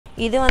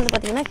இது வந்து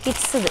பாத்தீங்கன்னா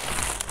கிட்ஸ்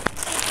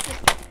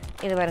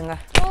இது பாருங்க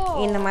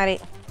இந்த மாதிரி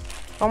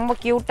ரொம்ப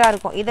கியூட்டா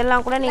இருக்கும்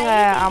இதெல்லாம் கூட நீங்க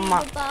ஆமா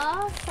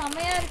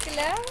செமையா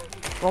இருக்குல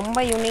ரொம்ப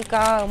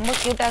யூனிக்கா ரொம்ப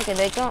கியூட்டா இருக்கு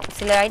இதுக்கும்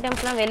சில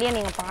ஐட்டம்ஸ்லாம் வெளிய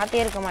நீங்க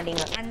பார்த்தே இருக்க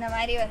மாட்டீங்க அந்த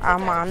மாதிரி வந்து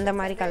ஆமா அந்த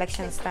மாதிரி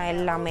கலெக்ஷன்ஸ் தான்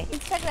எல்லாமே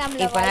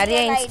இன்ஸ்டாகிராம்ல இப்போ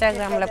நிறைய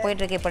இன்ஸ்டாகிராம்ல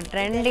போயிட்டு இருக்கு இப்போ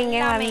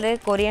ட்ரெண்டிங்கே வந்து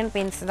கொரியன்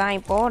பின்ஸ் தான்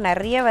இப்போ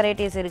நிறைய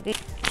வெரைட்டிஸ் இருக்கு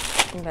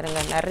இங்க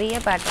பாருங்க நிறைய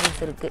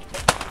பேட்டர்ன்ஸ் இருக்கு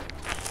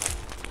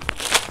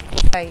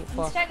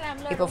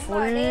இப்போ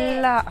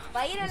ஃபுல்லா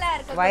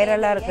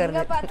வைரலா இருக்குது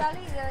எங்க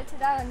பார்த்தாலும் இத வச்சு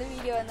தான் வந்து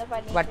வீடியோ வந்து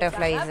பண்ணி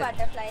பட்டர்ஃப்ளைஸ்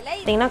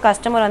பாத்தீங்கன்னா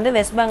கஸ்டமர் வந்து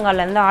வெஸ்ட்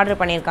பெங்கால்ல இருந்து ஆர்டர்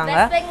பண்ணிருக்காங்க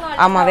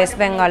ஆமா வெஸ்ட்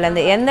பெங்கால்ல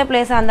இருந்து எந்த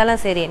பிளேஸா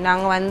இருந்தாலும் சரி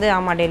நாங்க வந்து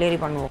ஆமா டெலிவரி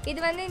பண்ணுவோம்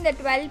இது வந்து இந்த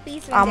 12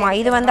 பீஸ் ஆமா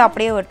இது வந்து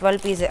அப்படியே ஒரு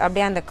 12 பீஸ்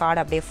அப்படியே அந்த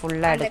கார்டு அப்படியே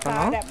ஃபுல்லா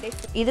எடுக்கணும்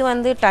இது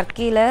வந்து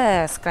டர்க்கில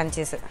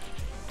ஸ்க்ரன்ச்சஸ்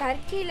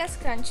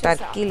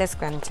டர்க்கில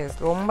ஸ்க்ரன்ச்சஸ்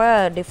ரொம்ப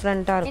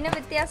டிஃபரண்டா இருக்கு என்ன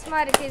வித்தியாசமா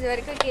இருக்கு இது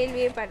வரைக்கும்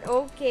கேள்வியே பண்ண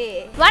ஓகே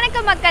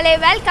வணக்கம் மக்களே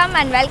welcome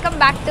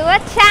back to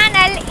our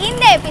channel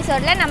இந்த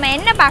எபிசோட்ல நம்ம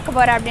என்ன பார்க்க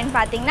போறோம் அப்படினு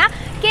பாத்தீங்கன்னா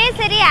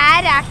கேசரி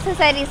ஏர்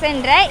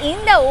ஆக்சஸரீஸ்ன்ற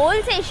இந்த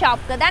ஹோல்சேல்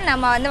ஷாப்க்கு தான்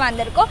நம்ம வந்து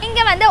வந்திருக்கோம் இங்க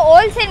வந்து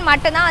ஹோல்சேல்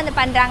மட்டும் தான் வந்து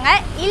பண்றாங்க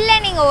இல்ல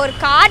நீங்க ஒரு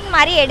கார்டு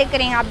மாதிரி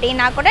எடுக்கிறீங்க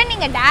அப்படினா கூட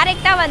நீங்க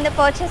டைரக்ட்டா வந்து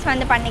பர்ச்சேஸ்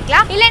வந்து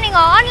பண்ணிக்கலாம் இல்ல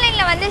நீங்க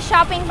ஆன்லைன்ல வந்து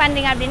ஷாப்பிங்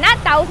பண்றீங்க அப்படினா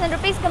 1000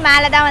 ரூபாய்க்கு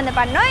மேல தான் வந்து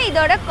பண்ணனும்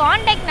இதோட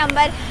contact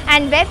number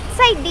and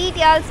website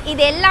details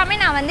இது எல்லாமே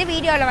நான் வந்து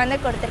வீடியோல வந்து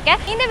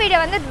கொடுத்திருக்கேன் இந்த வீடியோ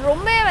வந்து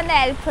ரொம்பவே வந்து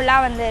ஹெல்ப்ஃபுல்லா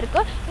வந்து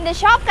இருக்கும் இந்த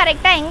ஷாப்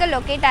கரெக்ட்டா எங்க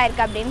லொகேட்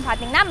ஆயிருக்கு அப்படினு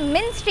பாத்தீங்கன்னா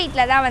மின்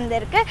ஸ்ட்ரீட்ல தான் வந்து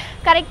இருக்கு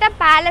கரெக்ட்டா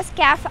பேலஸ்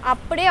கேஃப்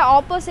அப்படியே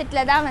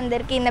ஆப்போசிட்ல தான் வந்து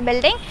இருக்கு இந்த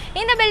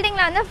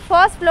பில்டிங்ல வந்து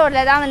ஃபர்ஸ்ட்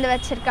ஃப்ளோர்ல தான் வந்து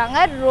வச்சிருக்காங்க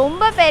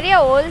ரொம்ப பெரிய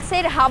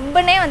ஹோல்சேல்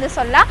ஹப்னே வந்து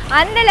சொல்லலாம்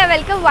அந்த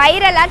லெவலுக்கு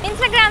வைரலா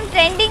இன்ஸ்டாகிராம்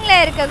ட்ரெண்டிங்ல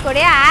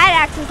இருக்கக்கூடிய ஏர்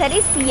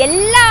ஆக்சஸரீஸ்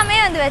எல்லாமே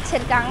வந்து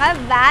வச்சிருக்காங்க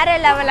வேற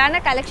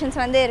லெவலான கலெக்ஷன்ஸ்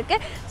வந்து இருக்கு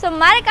ஸோ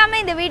மறக்காம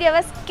இந்த வீடியோவை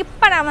ஸ்கிப்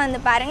பண்ணாம வந்து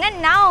பாருங்க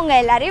நான் உங்க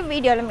எல்லாரையும்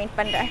வீடியோல மீட்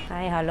பண்றேன்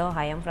hi hello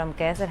I am from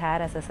KESAR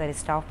hair அக்சஸரி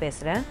staff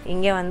பேசுறேன்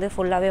இங்க வந்து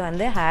ஃபுல்லாவே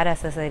வந்து ஹேர்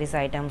அக்சஸரிஸ்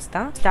ஐட்டம்ஸ்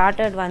தான்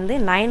ஸ்டார்டட் வந்து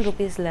 9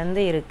 ரூபீஸ்ல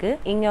இருந்து இருக்கு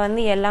இங்க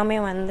வந்து எல்லாமே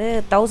வந்து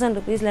 1000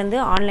 ரூபீஸ்ல இருந்து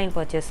ஆன்லைன்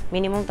பர்ச்சேஸ்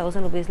மினிமம்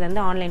 1000 ரூபீஸ்ல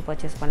இருந்து ஆன்லைன்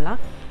பர்ச்சேஸ்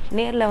பண்ணலாம்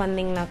நேரில்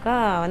வந்தீங்கன்னாக்கா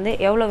வந்து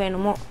எவ்வளோ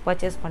வேணுமோ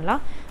பர்ச்சேஸ்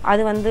பண்ணலாம்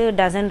அது வந்து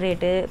டசன்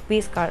ரேட்டு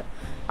பீஸ் கார்டு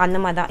அந்த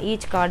மாதிரி தான்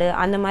ஈச் கார்டு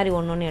அந்த மாதிரி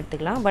ஒன்று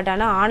எடுத்துக்கலாம் பட்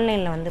ஆனால்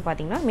ஆன்லைனில் வந்து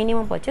பார்த்தீங்கன்னா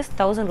மினிமம் பர்ச்சேஸ்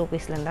 1000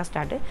 ரூபீஸ்லேருந்து தான்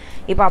ஸ்டார்ட்டு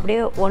இப்போ அப்படியே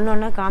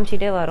ஒன்று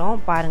காமிச்சிட்டே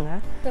வரோம் பாருங்கள்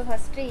ஸோ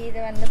ஃபஸ்ட்டு இது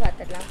வந்து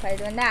பார்த்துடலாம்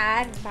இது வந்து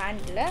ஏர்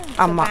பேண்டில்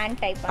பேண்ட்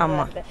டைப்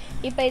வருது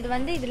இப்போ இது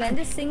வந்து இதில்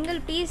வந்து சிங்கிள்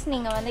பீஸ்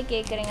நீங்கள் வந்து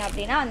கேட்குறீங்க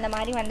அப்படின்னா அந்த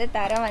மாதிரி வந்து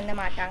தர வந்து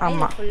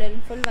மாட்டாங்க ஃபுல்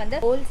அண்ட் ஃபுல் வந்து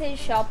ஹோல்சேல்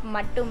ஷாப்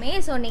மட்டுமே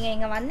ஸோ நீங்கள்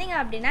இங்கே வந்தீங்க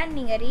அப்படின்னா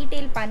நீங்கள்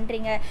ரீட்டெயில்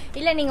பண்ணுறீங்க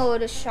இல்லை நீங்கள்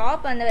ஒரு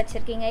ஷாப் வந்து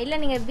வச்சுருக்கீங்க இல்லை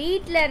நீங்கள்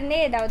வீட்டில்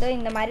இருந்தே ஏதாவது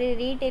இந்த மாதிரி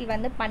ரீட்டெயில்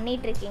வந்து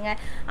பண்ணிகிட்ருக்கீங்க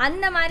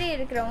அந்த மாதிரி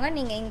இருக்கிறவங்க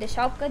நீங்கள் இந்த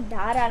ஷாப்க்கு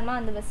தாராளமாக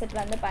வந்து விசிட்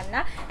வந்து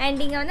பண்ணலாம் அண்ட்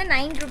இங்கே வந்து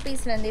 9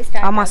 ரூபீஸ்லேருந்து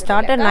ஸ்டார்ட் ஆமாம்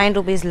ஸ்டார்டட் 9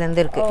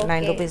 ரூபீஸ்லேருந்து இருக்குது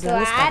 9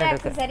 ரூபீஸ்லேருந்து ஸ்டார்ட்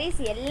இருக்குது ஆக்சஸரீஸ்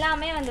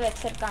எல்லாமே வந்து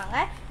வச்சிருக்காங்க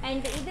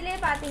அண்ட் இதுலயே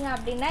பாத்தீங்க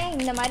அப்படின்னா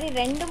இந்த மாதிரி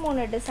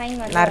 2-3 டிசைன்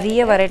வந்து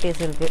நிறைய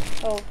வெரைட்டிஸ் இருக்கு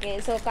ஓகே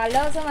சோ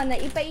கலர்ஸும் வந்து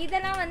இப்போ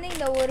இதெல்லாம் வந்து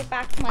இந்த ஒரு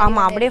பேக் மாதிரி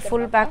ஆமா அப்படியே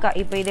ஃபுல் பேக்கா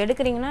இப்போ இது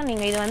எடுக்குறீங்கன்னா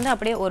நீங்க இது வந்து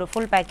அப்படியே ஒரு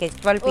ஃபுல் பேக்கேஜ்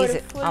 12 பீஸ்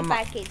ஆமா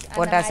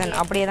ஒரு டசன்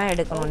அப்படியே தான்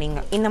எடுக்கணும்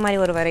நீங்க இந்த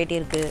மாதிரி ஒரு வெரைட்டி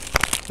இருக்கு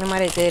இந்த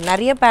மாதிரி இருக்கு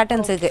நிறைய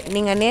பேட்டர்ன்ஸ் இருக்கு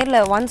நீங்க நேர்ல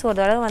ஒன்ஸ் ஒரு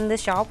தடவை வந்து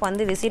ஷாப்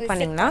வந்து விசிட்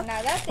பண்ணீங்கன்னா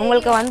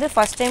உங்களுக்கு வந்து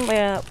ஃபர்ஸ்ட் டைம்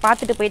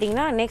பார்த்துட்டு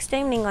போயிட்டீங்கன்னா நெக்ஸ்ட்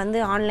டைம் நீங்க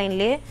வந்து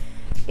ஆன்லைன்லயே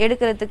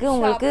எடுக்கிறதுக்கு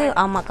உங்களுக்கு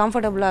ஆமா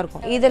கம்ஃபர்டபுளா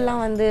இருக்கும் இதெல்லாம்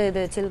வந்து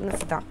இது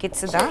சில்ட்ரன்ஸ் தான்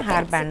கிட்ஸ் தான்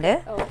ஹேர் பேண்டு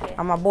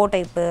ஆமா போ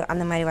டைப்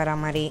அந்த மாதிரி வர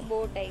மாதிரி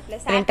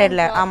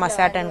பிரிண்டட்ல ஆமா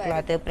சாட்டன்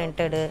கிளாத்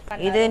பிரிண்டட்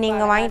இது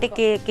நீங்க வாங்கிட்டு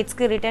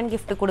கிட்ஸ்க்கு ரிட்டர்ன்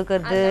gift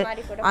கொடுக்கிறது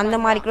அந்த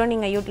மாதிரி கூட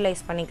நீங்க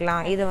யூட்டிலைஸ்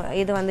பண்ணிக்கலாம்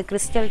இது வந்து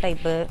கிறிஸ்டல்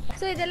டைப்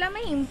சோ இதெல்லாம்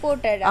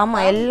இம்போர்ட்டட் ஆமா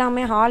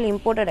எல்லாமே ஆல்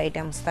இம்போர்ட்டட்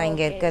ஐட்டம்ஸ் தான்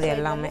இங்க இருக்குது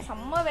எல்லாமே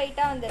செம்ம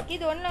வெயிட்டா வந்திருக்கு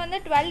இது ஒண்ணு வந்து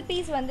 12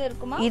 பீஸ் வந்து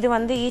இருக்குமா இது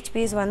வந்து ஈச்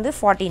பீஸ் வந்து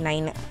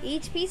 49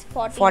 ஈச் பீஸ்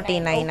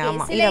 49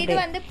 ஆமா இது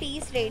வந்து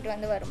பீஸ் ரேட்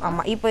வந்து வரும்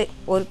ஆமா இப்போ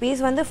ஒரு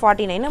பீஸ் வந்து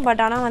 49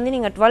 பட் ஆனா வந்து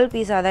நீங்க 12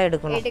 பீஸா தான்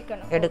எடுக்கணும்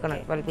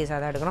 12 பீஸா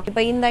தான் எடுக்கணும்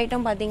இப்போ இந்த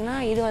ஐட்டம் பாத்தீங்கன்னா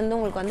இது வந்து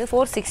உங்களுக்கு வந்து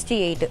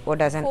 468 ஒரு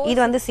டசன் இது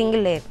வந்து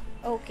single layer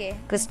okay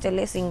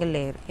கிறிஸ்டல்லே single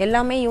layer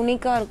எல்லாமே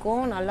யூனிக்கா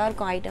இருக்கும் நல்லா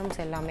இருக்கும் ஐட்டம்ஸ்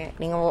எல்லாமே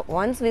நீங்க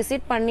ஒன்ஸ்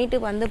விசிட் பண்ணிட்டு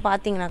வந்து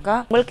பாத்தீங்கன்னாக்கா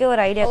உங்களுக்கு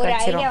ஒரு ஐடியா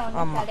கிடைச்சிரும்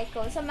ஆமா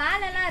சோ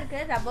மேலலாம் இருக்கு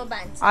ரப்பர்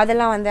பேண்ட்ஸ்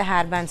அதெல்லாம் வந்து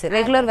ஹேர் பேண்ட்ஸ்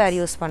ரெகுலர் வேர்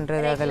யூஸ்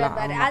பண்றது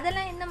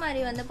அதெல்லாம் என்ன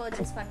மாதிரி வந்து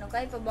பர்சேஸ்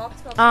பண்ணுங்க இப்போ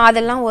பாக்ஸ்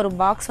அதெல்லாம் ஒரு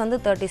பாக்ஸ் வந்து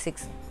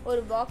 36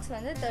 ஒரு பாக்ஸ்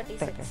வந்து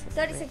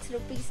 36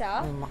 ரூபீஸா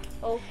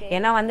ஓகே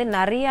ஏனா வந்து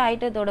நிறைய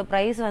ஐட்டத்தோட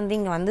பிரைஸ் வந்து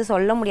இங்க வந்து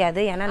சொல்ல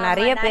முடியாது ஏனா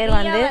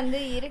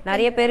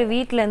நிறைய பேர்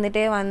வீட்ல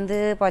இருந்துட்டே வந்து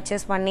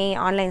பர்ச்சேஸ் பண்ணி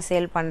ஆன்லைன்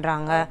சேல்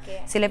பண்றாங்க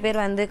சில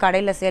பேர் வந்து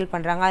கடையில சேல்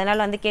பண்றாங்க அதனால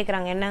வந்து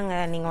கேக்குறாங்க என்னங்க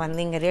நீங்க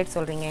வந்து இங்க ரேட்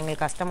சொல்றீங்க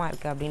எங்களுக்கு கஷ்டமா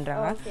இருக்கு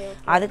அப்படின்றாங்க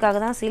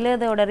அதுக்காக தான்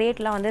சிலதோட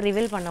ரேட்லாம் வந்து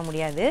ரிவீல் பண்ண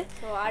முடியாது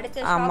சோ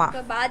அடுத்த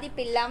ஷாப்க்கு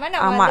பாதிப்பு இல்லாம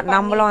ஆமா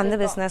நம்மளும் வந்து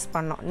பிசினஸ்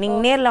பண்ணோம் நீங்க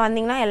நேர்ல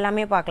வந்தீங்கன்னா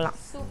எல்லாமே பார்க்கலாம்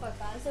சூப்பர்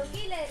சோ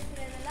கீழ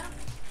இருக்குறதெல்லாம்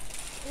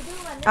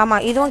ஆமா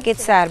இதுவும்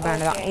கிட்ஸ் ஹேர்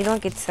பேண்ட் தான்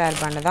இதுவும் கிட்ஸ் ஹேர்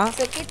பேண்ட் தான்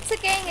சோ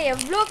கிட்ஸ்க்கு இங்க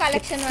எவ்ளோ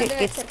கலெக்ஷன் வந்து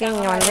கிட்ஸ்க்கு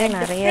இங்க வந்து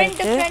நிறைய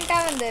இருக்கு டிஃபரண்டா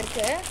வந்து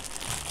இருக்கு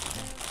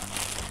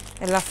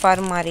எல்லாம்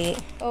ஃபர் மாதிரி.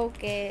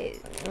 ஓகே,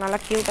 நல்லா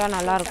கியூட்டா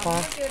நல்லா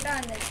இருக்கும். கியூட்டா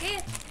வந்துருக்கு.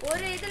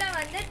 ஒரு இதுல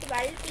வந்து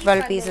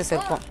 12 பீசஸ்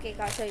இருக்கும்.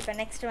 ஓகேக்கா. ஸோ இப்போ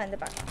நெக்ஸ்ட் வந்து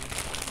பார்க்கலாம்.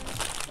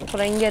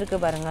 அப்புறம் இங்கே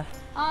இருக்குது பாருங்கள்.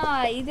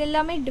 இது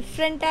எல்லாமே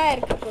டிஃப்ரெண்ட்டாக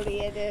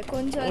இருக்கக்கூடியது.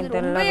 கொஞ்சம் வந்து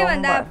ரொம்பவே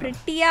வந்து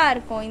ப்ரிட்டியாக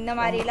இருக்கும் இந்த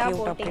மாதிரிலாம்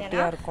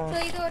போட்டிங்கன்னா. ஸோ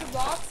இது ஒரு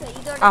பாக்ஸ்.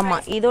 இதோட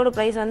ஆமாம், இதோட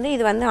ப்ரைஸ் வந்து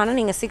இது வந்து ஆனால்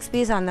நீங்கள் 6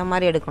 பீஸ் அந்த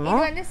மாதிரி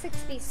எடுக்கணும். இது வந்து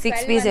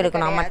 6 பீஸ்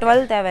எடுக்கணும். ஆமாம்,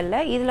 12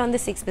 தேவையில்லை. இதில்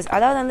வந்து 6 பீஸ்.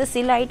 அதாவது வந்து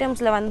சில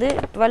ஐட்டம்ஸில் வந்து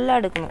 12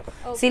 எடுக்கணும்.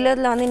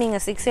 சிலதில் வந்து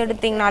நீங்கள் 6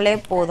 எடுத்தீங்கனாலே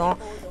போதும்.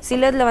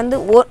 சிலதில் வந்து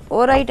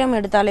ஒரு ஐட்டம்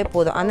எடுத்தாலே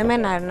போதும். அந்த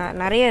மாதிரி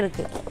நிறைய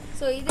இருக்குது.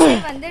 ஸோ இதுவே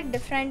வந்து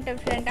டிஃப்ரெண்ட்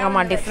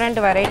ஆமாம், டிஃப்ரெண்ட்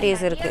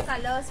வெரைட்டிஸ் இருக்குது.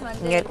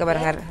 இங்கே இருக்க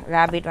பாருங்க,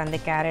 ரேபிட் வந்து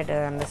கேரட்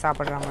வந்து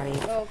சாப்பிட்ற மாதிரி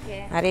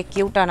நிறைய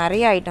க்யூட்டாக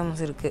நிறைய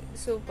ஐட்டம்ஸ் இருக்குது.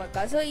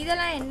 சூப்பர்க்கா. ஸோ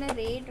இதெல்லாம் என்ன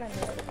ரேட்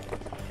வந்து?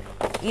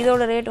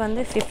 இதோட ரேட்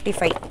வந்து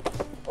 55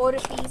 ஒரு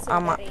பீஸ்.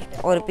 ஆமா,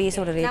 ஒரு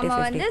பீஸோட ரேட் 55.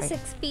 நம்ம வந்து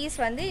 6 பீஸ்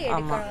வந்து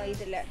எடுக்கணும்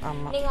இதுல.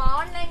 நீங்க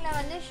ஆன்லைன்ல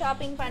வந்து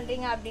ஷாப்பிங்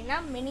பண்றீங்க அப்படினா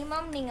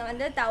மினிமம் நீங்க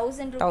வந்து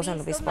 1000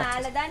 ரூபாய்க்கு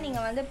மேல தான்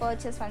நீங்க வந்து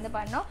பர்ச்சேஸ் வந்து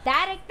பண்ணனும்.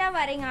 டைரக்ட்டா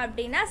வரீங்க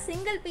அப்படினா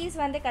சிங்கிள் பீஸ்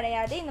வந்து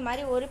கிடையாது. இந்த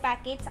மாதிரி ஒரு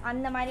பேக்கேஜ்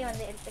அந்த மாதிரி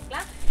வந்து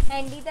எடுத்துக்கலாம்.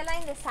 அண்ட் இதெல்லாம்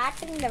இந்த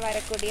சாட்டின்ல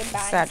வரக்கூடிய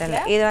பேண்ட்ஸ்.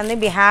 சாட்டின்ல இது வந்து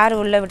இப்படி ஹேர்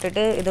உள்ள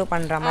விட்டுட்டு இது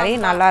பண்ற மாதிரி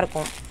நல்லா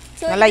இருக்கும்.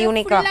 நல்லா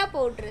யூனிக்கா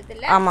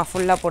போடுறதுல. ஆமா,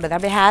 ஃபுல்லா போடுது.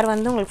 அப்படியே ஹேர்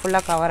வந்து உங்களுக்கு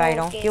ஃபுல்லா கவர்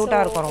ஆயிடும். கியூட்டா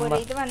இருக்கும் ரொம்ப.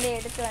 இது வந்து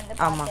எடுத்து வந்து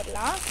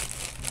பார்க்கலாம்.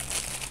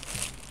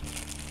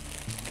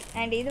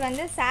 அண்ட் இது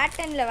வந்து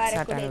சாட்டன்ல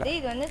வரக்கூடியது.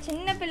 இது வந்து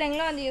சின்ன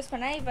பிள்ளைங்களும் வந்து யூஸ்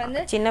பண்ணா. இப்போ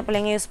வந்து சின்ன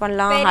பிள்ளைங்க யூஸ்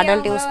பண்ணலாம்,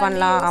 அடல்ட் யூஸ்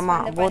பண்ணலாம். ஆமா,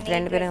 போத்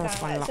ரெண்டு பேரும்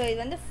யூஸ் பண்ணலாம். சோ இது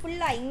வந்து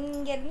ஃபுல்லா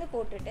இங்க இருந்து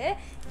போட்டுட்டு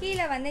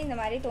கீழ வந்து இந்த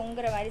மாதிரி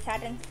தொங்குற மாதிரி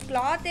சாட்டன்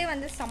கிளாத்தே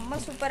வந்து செம்ம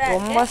சூப்பரா இருக்கு.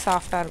 ரொம்ப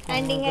சாஃப்ட்டா இருக்கும்.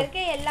 அண்ட் இங்க இருக்க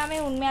எல்லாமே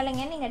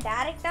உண்மையாலுங்க நீங்க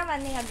டைரக்ட்டா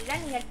வந்தீங்க அப்படினா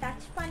நீங்க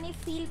டச் பண்ணி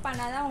ஃபீல்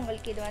பண்ணாதான்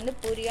உங்களுக்கு இது வந்து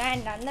புரியும்.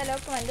 அண்ட் அந்த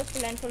அளவுக்கு வந்து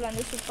ஃபுல் அண்ட் ஃபுல்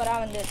வந்து சூப்பரா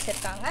வந்து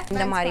வச்சிருக்காங்க.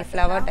 இந்த மாதிரி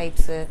ஃப்ளவர்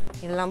டைப்ஸ்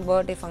இதெல்லாம்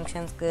பர்த்டே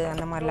ஃபங்க்ஷன்ஸ்க்கு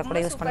அந்த மாதிரிலாம்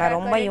கூட யூஸ் பண்ணலாம்.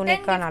 ரொம்ப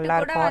யூனிக்கா நல்லா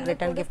இருக்கும்.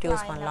 ரிட்டர்ன் கிஃப்ட்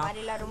யூஸ் பண்ணலாம்.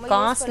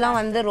 காஸ்ட்லாம்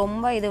வந்து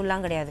ரொம்ப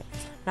இதுலாம் கிடையாது.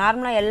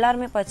 நார்மலாக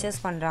எல்லாருமே பர்ச்சேஸ்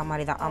பண்ணுற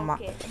மாதிரி தான். ஆமாம்,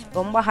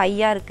 ரொம்ப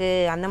ஹையாக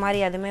இருக்குது அந்த மாதிரி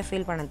எதுவுமே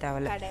ஃபீல் பண்ண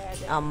தேவையில்ல.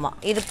 ஆமாம்,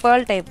 இது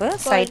பேர்ல் டைப்பு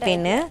சைட்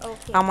பின்னு.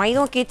 ஆமாம்,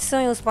 இதுவும்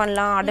கிட்ஸும் யூஸ்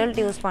பண்ணலாம்,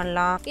 அடல்ட் யூஸ்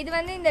பண்ணலாம். இது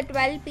வந்து இந்த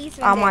 12 பீஸ்.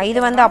 ஆமாம்,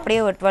 இது வந்து அப்படியே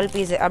ஒரு 12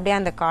 பீஸ் அப்படியே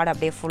அந்த கார்டு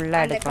அப்படியே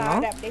ஃபுல்லாக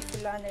எடுக்கணும்.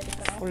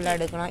 ஃபுல்லாக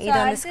எடுக்கணும். இது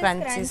வந்து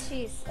ஸ்க்ரன்ச்சஸ்.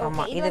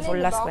 ஆமாம், இது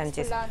ஃபுல்லாக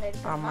ஸ்க்ரன்ச்சஸ்.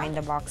 ஆமாம்,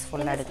 இந்த பாக்ஸ்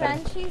ஃபுல்லாக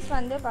எடுக்கணும். ஸ்க்ரன்ச்சஸ்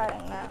வந்து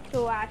பாருங்க.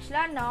 ஸோ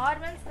ஆக்சுவலாக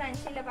நார்மல்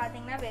ஸ்க்ரன்ச்சியில்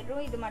பார்த்தீங்கன்னா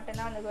வெறும் இது மட்டும்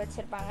தான் வந்து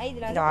வச்சிருப்பாங்க.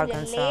 இதில்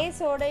வந்து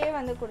லேஸோடயே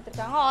வந்து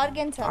கொடுத்துருக்காங்க.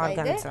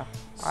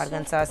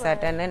 ஆர்கன்சா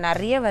சாட்டன்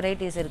நிறைய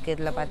வெரைட்டிஸ் இருக்கு.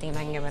 இதுல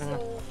பாத்தீங்கன்னா இங்க பாருங்க,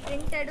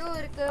 பிரிண்டடும்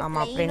இருக்கு.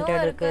 ஆமா,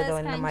 பிரிண்டட் இருக்கு. இது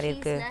இந்த மாதிரி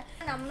இருக்கு.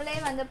 நம்மளே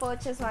வந்து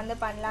பர்ச்சேஸ் வந்து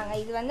பண்ணலாங்க.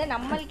 இது வந்து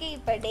நம்மளுக்கு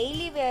இப்ப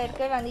டெய்லி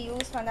வேர்க்கு வந்து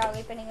யூஸ் வந்து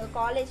ஆகும். இப்போ நீங்க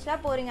காலேஜ்ல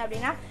போறீங்க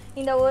அப்படின்னா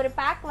இந்த ஒரு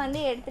பேக் வந்து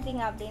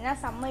எடுத்துட்டீங்க அப்படின்னா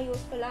செம்ம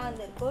யூஸ்ஃபுல்லா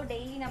வந்து இருக்கும்.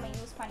 டெய்லி நம்ம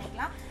யூஸ்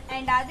பண்ணிக்கலாம்.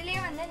 அண்ட் அதுலயே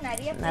வந்து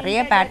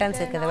நிறைய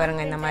பேட்டர்ன்ஸ் இருக்குது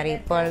பாருங்க. இந்த மாதிரி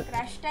pearl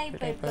கிரஷ்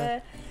டைப் இருக்கு.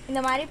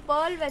 இந்த மாதிரி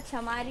pearl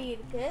வச்ச மாதிரி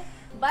இருக்கு.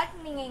 பட்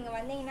நீங்கள் இங்கே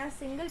வந்தீங்கன்னா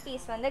சிங்கிள்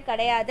பீஸ் வந்து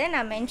கிடையாது.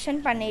 நான் மென்ஷன்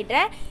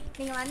பண்ணிடுறேன்.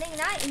 நீங்கள்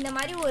வந்தீங்கன்னா இந்த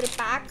மாதிரி ஒரு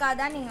பேக்காக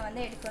தான் நீங்கள்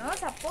வந்து எடுக்கணும்.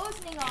 சப்போஸ்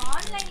நீங்கள்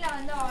ஆன்லைனில்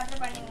வந்து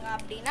ஆர்டர் பண்ணீங்க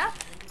அப்படின்னா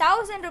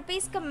 1000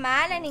 ரூபீஸ்க்கு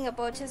மேலே நீங்கள்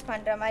பர்ச்சேஸ்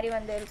பண்ணுற மாதிரி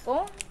வந்து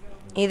இருக்கும்.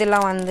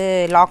 இதெல்லாம் வந்து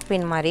லாக்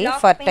பின் மாதிரி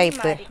ஃபர்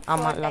டைப்பு.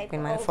 ஆமாம், லாக்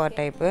பின் மாதிரி ஃபர்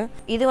டைப்பு.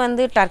 இது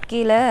வந்து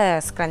டர்க்கியில்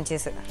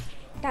ஸ்க்ரன்ச்சஸ்.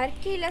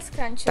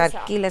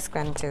 டர்க்கியில்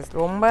ஸ்க்ரன்ச்சஸ்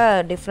ரொம்ப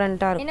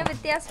டிஃப்ரெண்ட்டாக இருக்கும். என்ன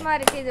வித்தியாசமாக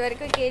இருக்குது, இது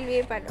வரைக்கும்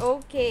கேள்வியே பண்ண.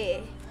 ஓகே,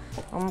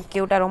 ரொம்ப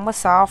கியூட்டா, ரொம்ப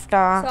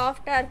சாஃப்டா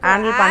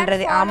ஹேண்டில்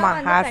பண்றது. ஆமா,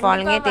 ஹேர்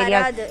ஃபாலிங்கே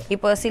தெரியாது.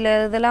 இப்போ சில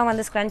இதெல்லாம்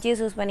வந்து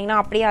ஸ்க்ரன்ச்சீஸ் யூஸ் பண்ணீங்கன்னா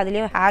அப்படியே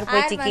அதுலயே ஹேர்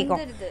போய்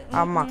சிக்கிக்கும்.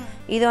 ஆமா,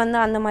 இது வந்து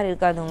அந்த மாதிரி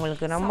இருக்காது.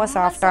 உங்களுக்கு ரொம்ப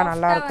சாஃப்டா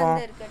நல்லா இருக்கும்.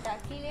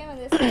 டர்க்கிலே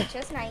வந்து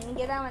ஸ்க்ரன்ச்சஸ் நான்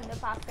இங்கே தான் வந்து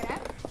பார்க்குறேன்.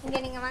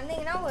 இங்கே நீங்கள்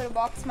வந்தீங்கன்னா ஒரு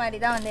பாக்ஸ் மாதிரி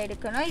தான் வந்து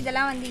எடுக்கணும்.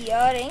 இதெல்லாம் வந்து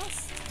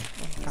இயரிங்ஸ்.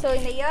 ஸோ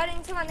இந்த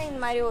இயரிங்ஸும் வந்து இந்த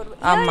மாதிரி ஒரு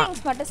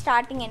இயரிங்ஸ் மட்டும்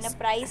ஸ்டார்டிங் என்ன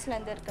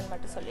ப்ரைஸ்லேருந்து இருக்குன்னு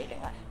மட்டும்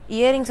சொல்லிடுங்க.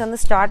 இயரிங்ஸ் வந்து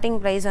ஸ்டார்டிங்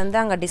ப்ரைஸ் வந்து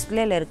அங்கே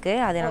டிஸ்பிளேல இருக்கு,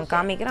 அதை நான்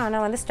காமிக்கிறேன்.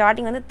 ஆனால் வந்து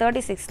ஸ்டார்டிங் வந்து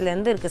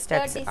 36லேருந்து இருக்கு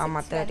ஸ்டெப்ஸ்.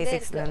 ஆமாம்,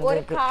 36லேருந்து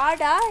இருக்கு. ஒரு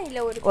கார்டா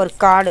இல்லை ஒரு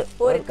கார்டு.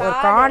 ஒரு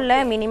கார்டில்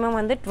மினிமம்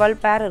வந்து 12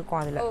 பேர்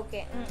இருக்கும். அதில்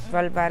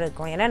 12 பேர்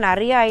இருக்கும். ஏன்னா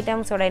நிறைய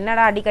ஐட்டம்ஸோட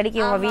என்னடா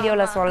அடிக்கடிக்கு உங்கள்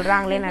வீடியோவில்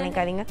சொல்கிறாங்களேன்னு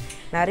நினைக்காதீங்க.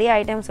 நிறைய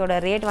ஐட்டம்ஸோட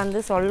ரேட்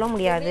வந்து சொல்ல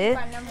முடியாது.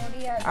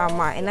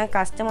 ஆமாம், ஏன்னா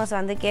கஸ்டமர்ஸ்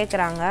வந்து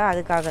கேட்குறாங்க,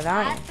 அதுக்காக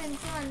தான்.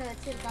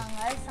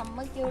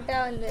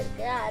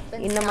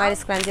 இந்த மாதிரி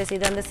ஸ்க்ரன்ச்சஸ்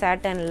இது வந்து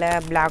சாட்டனில்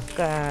பிளாக்,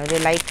 இது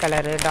light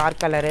colour,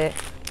 dark colour,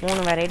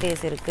 3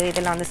 varieties இருக்குது.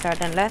 இதெல்லாம் வந்து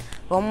சாட்டனில்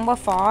ரொம்ப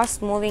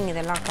ஃபாஸ்ட் மூவிங்.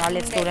 இதெல்லாம்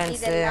காலேஜ்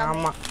ஸ்டூடெண்ட்ஸு.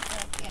 ஆமாம்,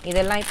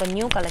 இதெல்லாம் இப்போ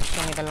நியூ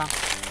கலெக்ஷன். இதெல்லாம்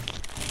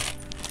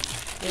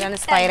இது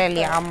வந்து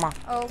ஸ்பைரல்லே. ஆமாம்,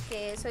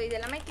 ஓகே. ஸோ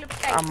இதெல்லாமே கிளிப்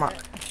டைப். ஆமாம்,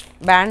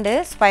 பேண்டு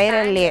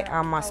ஸ்பைரல்லே.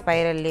 ஆமாம்,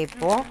 ஸ்பைரல்லே.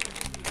 இப்போது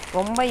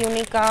ரொம்ப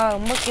யூனிக்காக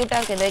ரொம்ப க்யூட்டாக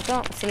இருக்குது. இது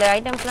வரைக்கும் சில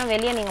ஐட்டம்ஸ்லாம்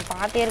வெளியே நீங்கள்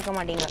பார்த்தே இருக்க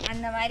மாட்டீங்க.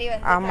 அந்த மாதிரி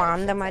வந்து ஆமாம்,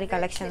 அந்த மாதிரி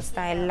கலெக்ஷன்ஸ்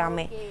தான்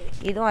எல்லாமே.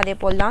 இதுவும் அதே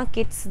போல் தான்.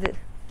 கிட்ஸு.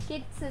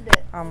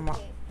 ஆமாம்.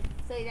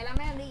 ஸோ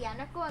இதெல்லாமே வந்து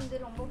எனக்கும் வந்து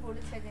ரொம்ப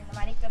பிடிச்சது. இந்த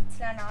மாதிரி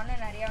கிளிப்ஸ்லாம்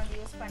நானும் நிறையா வந்து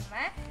யூஸ்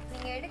பண்ணுவேன்.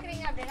 நீங்கள்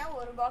எடுக்கிறீங்க அப்படின்னா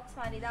ஒரு பாக்ஸ்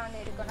மாதிரி தான் வந்து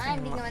எடுக்கணும்.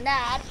 அண்ட் நீங்கள் வந்து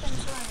ஏர்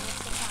பென்ஸும் வந்து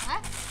எடுத்துருக்காங்க.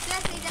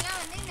 ப்ளஸ் இதெல்லாம்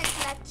வந்து இந்த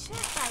கிளச்சு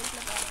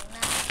டைப்பில்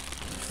பாருங்கன்னா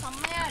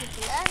செம்மையா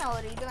இருக்குல்ல நான்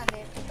ஒரு இது வந்து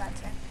எடுத்து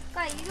காட்டுறேன்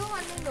இதுவும்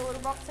வந்து இந்த ஒரு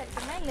பாக்ஸ்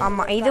எடுத்துனா இல்ல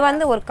ஆமா இது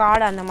வந்து ஒரு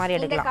கார்டு அந்த மாதிரி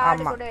எடுக்கலாம்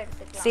ஆமா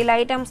சில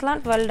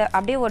ஐட்டம்ஸ்லாம் 12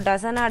 அப்படியே ஒரு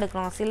டசனா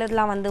எடுக்கலாம்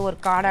சிலதுலாம் வந்து ஒரு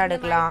கார்டா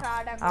எடுக்கலாம்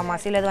ஆமா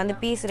சிலது வந்து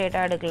பீஸ்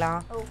ரேட்டா எடுக்கலாம்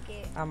ஓகே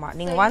ஆமா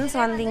நீங்க once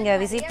வந்து இங்க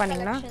விசிட்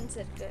பண்ணீங்கனா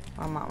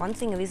ஆமா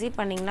once இங்க விசிட்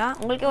பண்ணீங்கனா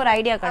உங்களுக்கு ஒரு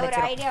ஐடியா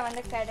கிடைச்சிரும் ஒரு ஐடியா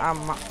வந்து கிடைக்கும்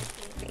ஆமா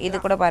இது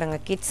கூட பாருங்க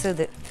கிட்ஸ்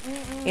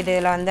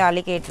இதுல வந்து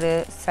அலிகேட்டர்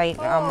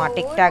சைட் ஆமா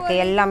டிக்டாக்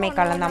எல்லாமே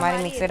கலந்த மாதிரி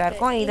மிக்ஸ்டா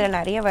இருக்கும் இதுல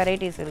நிறைய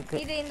வெரைட்டிஸ் இருக்கு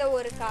இது இந்த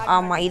ஒரு கார்டு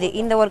ஆமா இது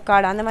இந்த ஒரு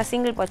கார்டு அந்த மாதிரி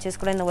சிங்கிள் பர்ச்சேஸ்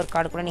கூட இந்த ஒரு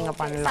கார்டு கூட நீங்க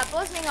பண்ணலாம்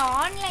சப்போஸ் நீங்க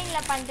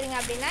ஆன்லைன்ல பண்றீங்க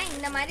அப்படினா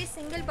இந்த மாதிரி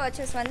சிங்கிள்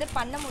பர்ச்சேஸ் வந்து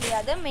பண்ண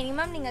முடியாது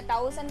மினிமம் நீங்க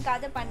 1000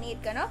 காது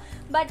பண்ணியிருக்கணும்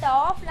பட்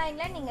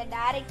ஆஃப்லைன்ல நீங்க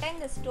டைரக்ட்டா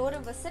இந்த ஸ்டோரை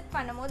விசிட்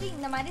பண்ணும்போது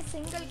இந்த மாதிரி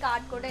சிங்கிள்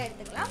கார்டு கூட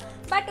எடுத்துக்கலாம்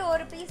பட்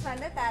ஒரு பீஸ்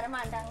வந்து தர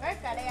மாட்டாங்க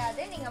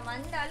கிடையாது நீங்க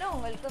வந்தாலும்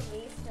உங்களுக்கு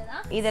வேஸ்ட்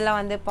தான்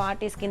இதெல்லாம் வந்து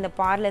பார்ட்டிஸ்க்கு இந்த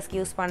பார்லர்ஸ்க்கு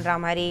யூஸ் பண்ற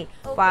மாதிரி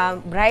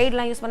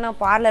பிரைட்லாம் யூஸ் பண்ணா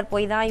பார்லர்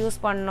போய் தான் யூஸ்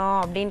பண்ணனும்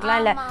அப்படின்லாம்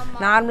இல்ல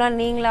நார்மலா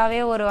நீங்களாவே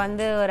ஒரு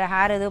வந்து ஒரு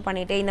ஹேர் இது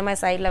பண்ணிட்டு இந்த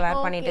மாதிரி சைடுல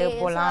வேர் பண்ணிட்டு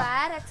போலாம்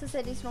ஹேர்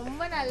அக்சஸரீஸ்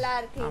ரொம்ப நல்லா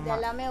இருக்கு இது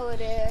எல்லாமே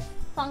ஒரு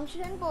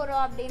ஃபங்க்ஷன்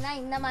போறோம் அப்படினா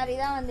இந்த மாதிரி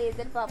தான் வந்து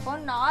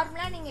எதிர்பார்ப்போம்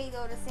நார்மலா நீங்க இது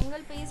ஒரு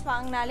சிங்கிள் பீஸ்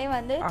வாங்குனாலே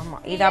வந்து ஆமா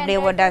இது அப்படியே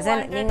ஒரு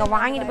டசன் நீங்க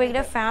வாங்கிட்டு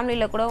போயிட்டு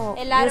ஃபேமிலில கூட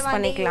யூஸ்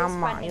பண்ணிக்கலாம்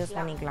யூஸ்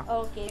பண்ணிக்கலாம்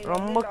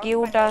ரொம்ப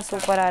கியூட்டா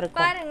சூப்பரா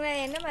இருக்கும் பாருங்க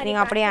என்ன மாதிரி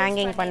நீங்க அப்படியே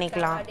ஹேங்கிங்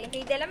பண்ணிக்கலாம்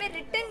இது எல்லாமே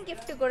ரிட்டர்ன்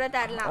gift கூட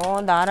தரலாம் ஓ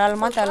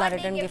தாராளமா தரலாம்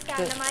ரிட்டர்ன் gift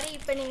அந்த மாதிரி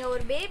இப்போ நீங்க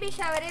ஒரு பேபி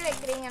ஷவரே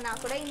வைக்கிறீங்கனா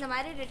கூட இந்த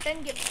மாதிரி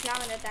ரிட்டர்ன்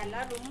giftஸ்லாம் வந்து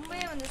தரலாம்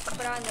ரொம்பவே வந்து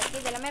சூப்பரா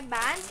இருக்கு இது எல்லாமே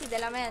பேண்ட்ஸ் இது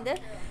எல்லாமே வந்து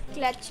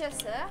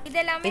கிளட்சஸ் இது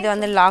எல்லாமே இது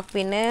வந்து லாக்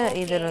பின்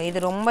இது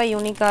ரொம்ப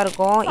யூனிக்கா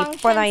இருக்கும்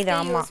இப்போதான் இது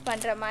ஆமா யூஸ்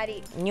பண்ற மாதிரி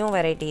நியூ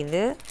வெரைட்டி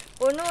இது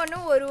ஒன்னு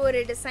ஒரு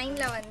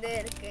டிசைன்ல வந்து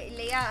இருக்கு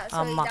இல்லையா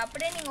சோ இது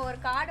அப்படியே நீங்க ஒரு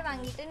கார்டு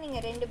வாங்கிட்டு நீங்க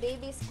ரெண்டு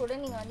பேபிஸ் கூட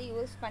நீங்க வந்து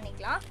யூஸ்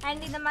பண்ணிக்கலாம்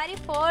and இந்த மாதிரி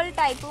pearl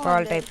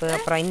டைப்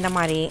அப்புறம் இந்த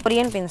மாதிரி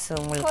கொரியன் பின்ஸ்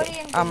உங்களுக்கு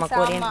ஆமா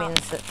கொரியன்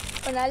பின்ஸ்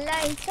இப்போ நல்லா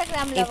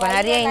இன்ஸ்டாகிராம்ல இப்போ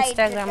நிறைய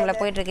இன்ஸ்டாகிராம்ல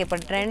போயிட்டு இருக்கு இப்போ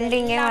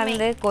ட்ரெண்டிங்கே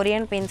வந்து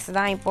கொரியன் பின்ஸ்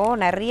தான் இப்போ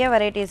நிறைய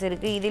வெரைட்டிஸ்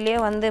இருக்கு இதுலயே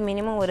வந்து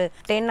மினிமம் ஒரு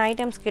 10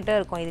 ஐட்டம்ஸ் கிட்ட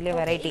இருக்கும் இதுலயே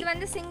வெரைட்டி இது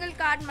வந்து சிங்கிள்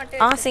கார்டு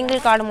மட்டும்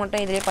சிங்கிள் கார்டு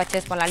மட்டும் இதுலயே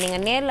பர்ச்சேஸ் பண்ணலாம் நீங்க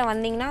நேர்ல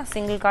வந்தீங்கன்னா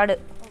சிங்கிள் கார்டு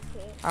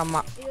ஆமா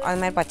அது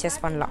மாதிரி பர்ச்சேஸ்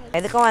பண்ணலாம்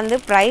எதுக்கும் வந்து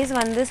பிரைஸ்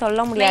வந்து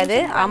சொல்ல முடியாது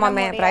ஆமா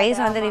பிரைஸ்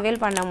வந்து ரிவீல்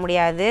பண்ண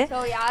முடியாது சோ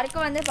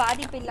யாருக்கும் வந்து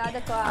பாதிப்பு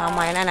இல்லாத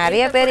ஆமா ஏன்னா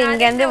நிறைய பேர்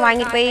இங்க இருந்து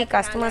வாங்கிட்டு போய்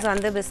கஸ்டமர்ஸ்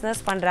வந்து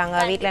பிசினஸ்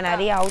பண்றாங்க வீட்ல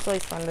நிறைய ஹவுஸ்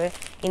ஒய்ஃப்ஸ் வந்து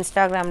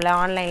இன்ஸ்டாகிராம்ல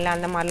ஆன்லைன்ல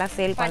அந்த மாதிரிலாம்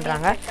சேல்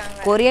பண்றாங்க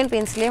கொரியன்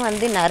பின்ஸ்லயே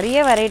வந்து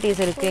நிறைய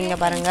வெரைட்டிஸ் இருக்கு இங்க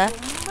பாருங்க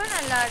ரொம்ப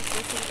நல்லா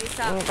இருக்கு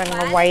சீரியஸா இங்க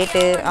பாருங்க ஒயிட்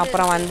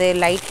அப்புறம் வந்து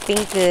லைட்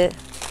பிங்க்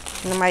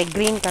இந்த மாதிரி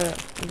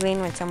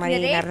கிரீன் வச்ச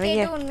மாதிரி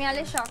நிறைய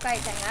உண்மையாலே ஷாக்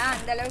ஆயிட்டாங்க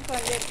அந்த அளவுக்கு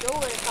வந்து இருக்கு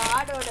ஒரு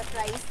கார்டோட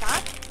பிரைஸ் தான்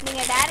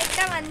நீங்க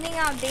டைரக்ட்டா வந்தீங்க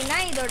அப்படினா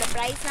இதோட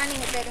பிரைஸ்லாம்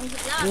நீங்க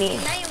தெரிஞ்சுக்கலாம்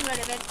இல்ல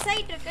இவங்களோட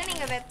வெப்சைட் இருக்கு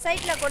நீங்க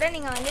வெப்சைட்ல கூட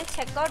நீங்க வந்து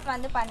செக் அவுட்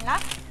வந்து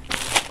பண்ணலாம்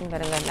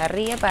பாருங்க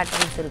நிறைய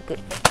பேட்டர்ன்ஸ் இருக்கு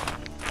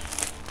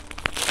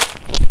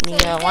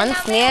நீங்க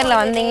ஒன்ஸ் நேர்ல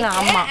வந்தீங்கன்னா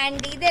ஆமா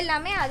and இது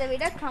எல்லாமே அதை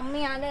விட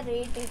கம்மியான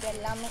ரேட் இது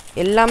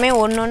எல்லாமே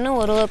ஒவ்வொன்னு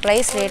ஒரு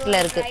பிரைஸ் ரேட்ல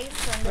இருக்கு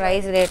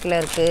பிரைஸ்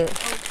ரேட்ல இருக்கு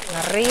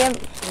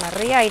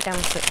நிறைய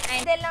ஐட்டம்ஸ்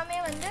இது எல்லாமே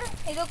வந்து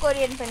இது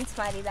கொரியன் பின்ஸ்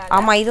மாதிரி தான்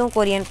ஆமா இதுவும்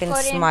கொரியன்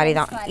பின்ஸ் மாதிரி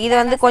தான் இது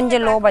வந்து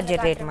கொஞ்சம் லோ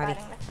பட்ஜெட் ரேட் மாதிரி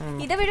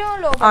இதை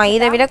விடவும் லோ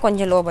இதை விட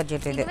கொஞ்சம் லோ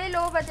பட்ஜெட் இதுவே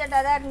லோ பட்ஜெட்டா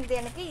தான் இருந்தது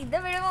எனக்கு இதை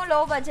விடவும் லோ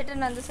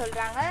பட்ஜெட்னு வந்து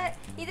சொல்றாங்க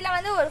இதுல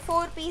வந்து ஒரு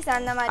 4 பீஸ்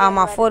அந்த மாதிரி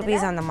ஆமா 4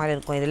 பீஸ் அந்த மாதிரி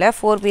இருக்கும் இதுல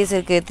 4 பீஸ்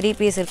இருக்கு 3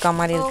 பீஸ் இருக்க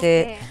மாதிரி இருக்கு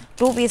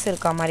 2 பீஸ்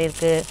இருக்க மாதிரி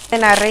இருக்கு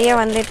நிறைய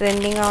வந்து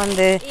ட்ரெண்டிங்கா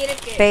வந்து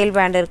டெயில்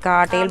பேண்ட் இருக்கா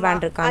டெயில்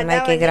பேண்ட் இருக்கா அந்த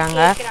மாதிரி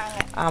கேக்குறாங்க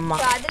ஆமா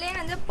அதுலயே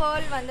வந்து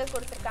pearl வந்து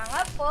கொடுத்திருக்காங்க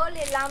pearl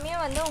எல்லாமே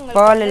வந்து உங்களுக்கு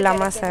pearl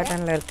இல்லாம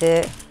சட்டன்ல இருக்கு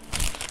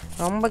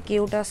ரொம்ப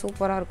கியூட்டா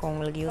சூப்பரா இருக்கும்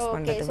உங்களுக்கு யூஸ்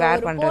பண்றது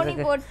வேர்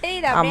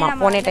பண்றதுக்கு ஆமா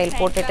போனி டைல்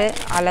போட்டுட்டு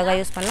அழகா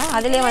யூஸ் பண்ணலாம்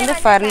அதுலயே வந்து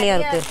ஃபர்லியா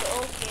இருக்கு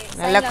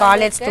நல்ல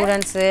காலேஜ்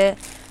ஸ்டூடண்ட்ஸ்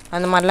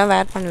அந்த மாதிரிலாம்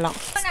வேர் பண்ணலாம்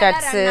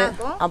ஸ்டட்ஸ்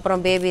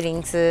அப்புறம் பேபி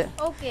ரிங்ஸ்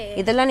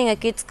இதெல்லாம் நீங்க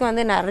கிட்ஸ்க்கு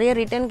வந்து நிறைய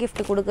ரிட்டர்ன்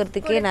கிஃப்ட்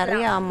கொடுக்கிறதுக்கே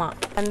நிறைய ஆமா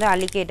வந்து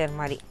அலிகேட்டர்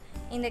மாதிரி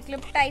இந்த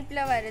கிளிப்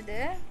டைப்ல வருது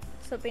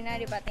சோ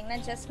பின்னாடி பாத்தீங்கன்னா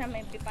ஜஸ்ட் நம்ம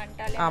இப்படி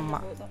பண்ணிட்டாலே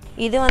ஆமா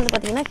இது வந்து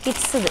பாத்தீங்கன்னா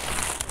கிட்ஸ்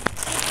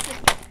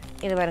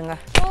இது பாருங்க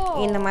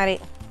இந்த மாதிரி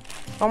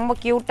ரொம்ப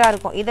கியூட்டா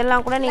இருக்கும்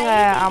இதெல்லாம் கூட நீங்க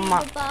ஆமா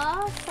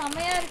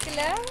செமையா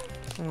இருக்குல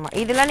ஆமா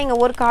இதெல்லாம் நீங்க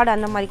ஒரு கார்டு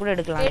அந்த மாதிரி கூட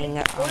எடுக்கலாம்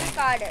நீங்க ஒரு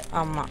கார்டு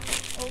ஆமா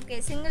ஓகே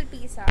சிங்கிள்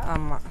பீஸா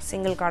ஆமா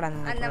சிங்கிள் கார்டு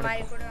அந்த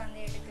மாதிரி கூட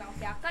வந்து எடுக்கலாம்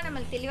ஓகே அக்கா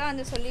நமக்கு தெளிவா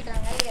வந்து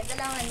சொல்லிட்டாங்க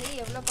எதெல்லாம் வந்து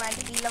எவ்வளவு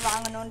குவாண்டிட்டில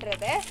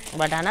வாங்கணும்ன்றது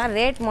பட் ஆனா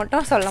ரேட்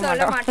மட்டும் சொல்ல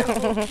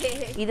மாட்டோம்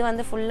இது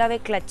வந்து ஃபுல்லாவே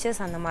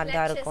கிளட்சஸ் அந்த மாதிரி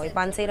தான் இருக்கும்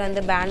இப்போ அந்த சைடு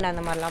வந்து பேண்ட்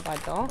அந்த மாதிரிலாம்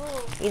பார்த்தோம்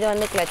இது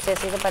வந்து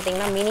கிளட்சஸ் இது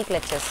பாத்தீங்கன்னா மினி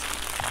கிளட்சஸ்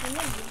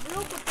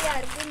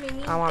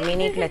ஆமா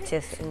மினி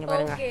கிளட்சஸ் இங்க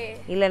பாருங்க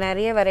இல்ல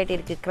நிறைய வெரைட்டி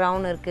இருக்கு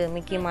கிரவுன் இருக்கு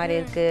மிக்கி மாதிரி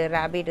இருக்கு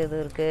ராபிட் இது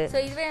இருக்கு சோ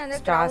இதுவே வந்து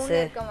ஸ்டார்ஸ்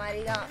இருக்க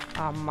மாதிரி தான்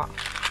ஆமா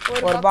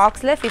ஒரு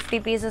பாக்ஸ்ல 50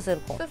 பீசஸ்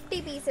இருக்கும் 50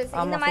 பீசஸ்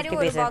இந்த மாதிரி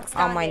ஒரு பாக்ஸ்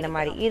ஆமா இந்த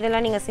மாதிரி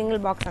இதெல்லாம் நீங்க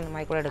சிங்கிள் பாக்ஸ் அந்த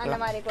மாதிரி கூட எடுக்கலாம்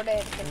அந்த மாதிரி கூட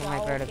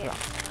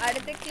எடுக்கலாம்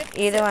அடுத்து கிளிப்ஸ்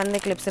இது வந்து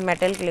கிளிப்ஸ்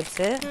மெட்டல்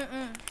கிளிப்ஸ்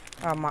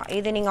ஆமா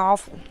இது நீங்க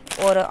ஆஃப்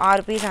ஒரு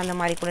 6 பீஸ் அந்த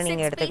மாதிரி கூட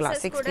நீங்க எடுத்துக்கலாம்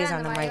 6 பீஸ்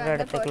அந்த மாதிரி கூட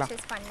எடுத்துக்கலாம்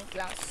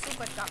பண்ணிக்கலாம்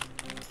சூப்பர் தான்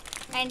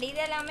அண்ட்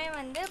இதெல்லாமே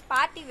வந்து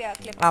பார்ட்டி வேர்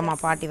கிளிப்ஸ். ஆமா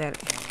பார்ட்டி வேர்.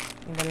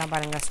 இதெல்லாம்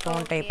பாருங்க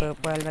ஸ்டோன் டைப்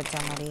பேர்ல் வச்ச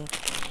மாதிரி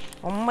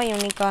ரொம்ப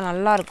யூனிக்கா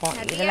நல்லா இருக்கும்.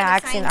 இதெல்லாம்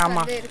ஆக்சின்.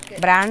 ஆமா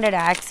பிராண்டட்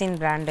ஆக்சின்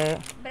பிராண்ட்.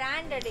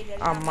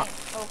 ஆமா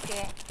ஓகே.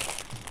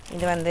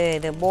 இது வந்து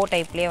இது போ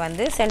டைப்லயே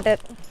வந்து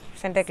சென்டர்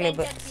கிளிப்.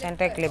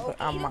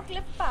 ஆமா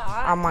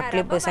ஆமா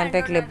கிளிப்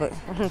சென்டர் கிளிப்.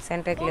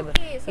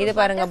 இது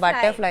பாருங்க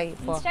பட்டர்ஃப்ளை.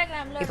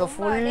 இப்போ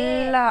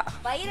ஃபுல்லா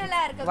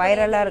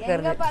வைரலா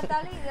இருக்குது.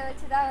 பார்த்தாலும் இத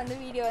வச்சு தான் வந்து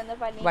வீடியோ வந்து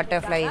பண்ணி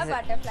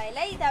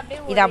பட்டர்ஃப்ளைல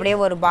இது அப்படியே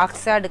ஒரு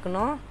பாக்ஸா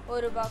எடுக்கணும்.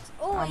 ஒரு பாக்ஸ்.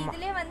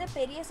 இதுலயே வந்து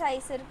பெரிய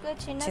சைஸ் இருக்கு,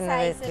 சின்ன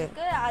சைஸ்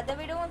இருக்கு, அதை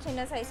விடவும்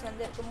சின்ன சைஸ்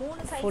வந்து இருக்கு.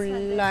 3 சைஸ்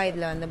ஃபுல்லா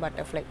இதுல வந்து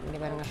பட்டர்ஃப்ளை. இங்க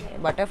பாருங்க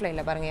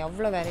பட்டர்ஃப்ளைல பாருங்க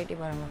எவ்வளவு வெரைட்டி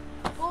பாருங்க.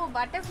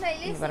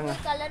 பட்டர்ஃப்ளைல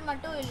சிங்கிள் கலர்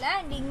மட்டும் இல்ல,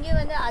 அண்ட் இங்க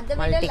வந்து அதை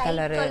விட லைட்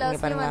கலர் இங்க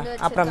பாருங்க.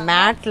 அப்புறம்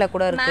மேட்ல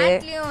கூட இருக்கு.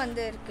 மேட்லயும்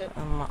வந்து இருக்கு.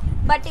 ஆமா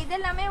பட்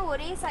இதெல்லாம்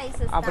ஒரே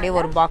சைஸஸ். அப்படியே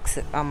ஒரு பாக்ஸ்.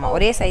 ஆமா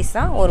ஒரே சைஸ்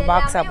தான். ஒரு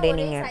பாக்ஸ் அப்படியே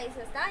நீங்க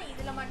சைஸஸ் தான்.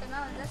 இதுல மட்டும்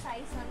தான் வந்து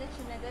சைஸ் வந்து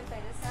சின்னது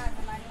பெருசா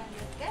அந்த மாதிரி வந்து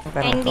இருக்கு.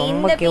 அண்ட்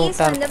இந்த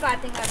பீஸ் வந்து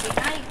பாத்தீங்க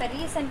அப்படினா இப்ப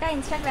ரீசன்ட்டா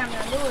இன்ஸ்டாகிராம்ல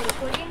வந்து ஒரு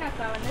கொரியன்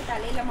அக்கா வந்து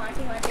தலையில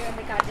மாட்டி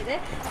வந்து காட்டுது.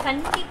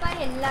 கண்டிப்பா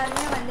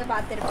எல்லாரும் வந்து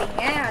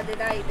பாத்திருப்பீங்க.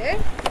 அதுதான் இது.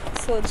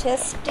 சோ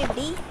ஜஸ்ட்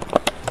டி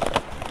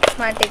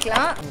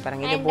மாட்டிக்கலாம்.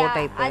 பாருங்க இது போ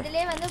டைப்.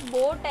 அதுலயே வந்து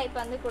போ டைப்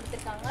வந்து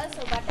கொடுத்திருக்காங்க.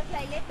 சோ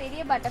பட்டர்ஃப்ளைலே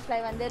பெரிய பட்டர்ஃப்ளை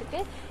வந்து இருக்கு.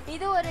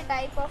 இது ஒரு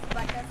டைப் ஆஃப்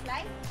பட்டர்ஃப்ளை.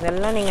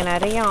 இதெல்லாம் நீங்க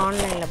நிறைய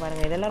ஆன்லைன்ல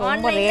பாருங்க. இதெல்லாம்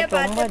ரொம்ப ரேட்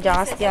ரொம்ப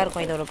ஜாஸ்தியா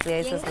இருக்கும். இதோட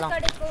பிரைसेसலாம்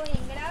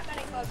எங்கடா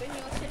கிடைக்கும் அப்படினு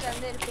யோசிச்சிட்டு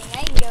வந்து இருப்பீங்க.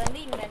 இங்க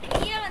வந்து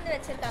நிறைய வந்து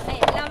வச்சிருக்காங்க.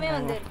 எல்லாமே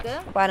வந்து இருக்கு.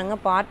 பாருங்க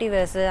பார்ட்டி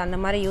வேர்ஸ் அந்த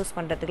மாதிரி யூஸ்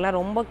பண்றதுக்குலாம்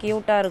ரொம்ப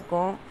கியூட்டா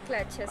இருக்கும்.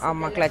 கிளட்சஸ்.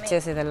 ஆமா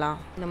கிளட்சஸ். இதெல்லாம்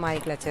இந்த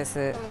மாதிரி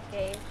கிளட்சஸ்.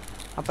 ஓகே.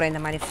 அப்புறம்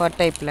இந்த மாதிரி ஃபர்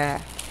டைப்ல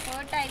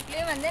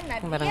டைப்லயே வந்து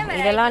நிறைய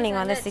இதெல்லாம் நீங்க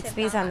வந்து 6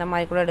 பீஸ் அந்த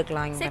மாதிரி கூட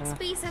எடுக்கலாம். இங்க பாருங்க.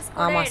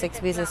 ஆமா 6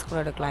 பீசஸ் கூட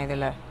எடுக்கலாம்.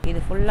 இதுல இது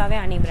ஃபுல்லாவே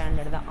அனி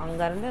பிராண்டட் தான்.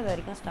 அங்க இருந்து இது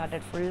வரைக்கும்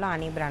ஸ்டார்டட் ஃபுல்லா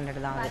அனி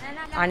பிராண்டட் தான்.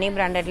 அனி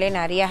பிராண்டட்லயே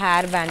நிறைய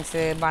ஹேர் பேண்ட்ஸ்,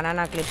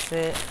 பனானா கிளிப்ஸ்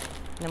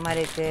இந்த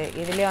மாதிரி இருக்கு.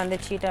 இதுலயே வந்து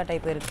சீட்டா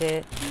டைப் இருக்கு.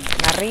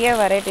 நிறைய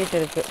வெரைட்டிஸ்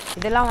இருக்கு.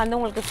 இதெல்லாம் வந்து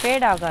உங்களுக்கு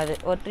ஃபேட் ஆகாது.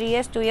 ஒரு 3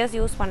 இயர்ஸ் 2 இயர்ஸ்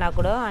யூஸ் பண்ணா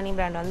கூட அனி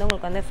பிராண்ட் வந்து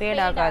உங்களுக்கு வந்து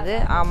ஃபேட் ஆகாது.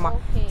 ஆமா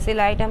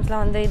சில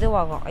ஐட்டம்ஸ்லாம் வந்து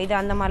இதுவாகும். இது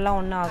அந்த மாதிரிலாம்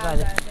ஒன்றும்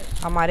ஆகாது.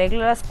 ஆமா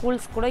ரெகுலரா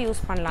ஸ்கூல்ஸ் கூட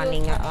யூஸ் பண்ணலாம்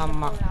நீங்க.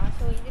 ஆமா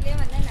சோ இதுலயே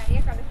வந்து நிறைய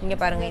கலெக்ஷன். இங்க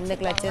பாருங்க இந்த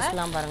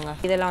கிளட்சஸ்லாம் பாருங்க.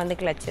 இதெல்லாம் வந்து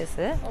கிளட்சஸ்.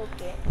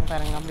 ஓகே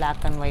பாருங்க Black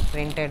and white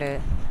printed.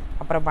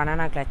 அப்புறம்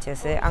பனானா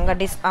கிளட்சஸ்.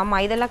 அங்க ஆமா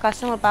இதெல்லாம்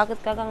கஸ்டமர்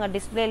பார்க்கிறதுக்காக அங்க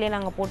டிஸ்ப்ளேலயே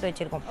நாங்க போட்டு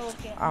வச்சிருக்கோம்.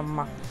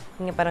 ஆமா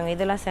இங்க பாருங்க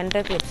இதெல்லாம்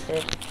சென்டர் கிளிப்ஸ்.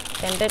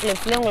 சென்டர்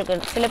கிளிப்ஸ்ல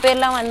உங்களுக்கு சில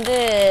பேர்லாம் வந்து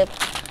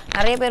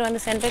நிறைய பேர் வந்து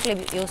சென்டர்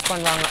கிளிப் யூஸ்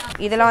பண்ணுவாங்க.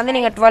 இதெல்லாம் வந்து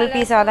நீங்க 12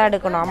 பீஸா தான்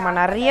எடுக்கணும். ஆமா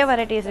நிறைய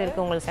வெரைட்டிஸ்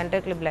இருக்கு உங்களுக்கு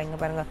சென்டர் கிளிப்ல. இங்க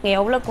பாருங்க நீங்க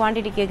எவ்வளவு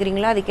குவாண்டிட்டி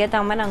கேக்குறீங்களோ அதுக்கு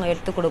ஏத்த மாதிரி நாங்க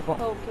எடுத்து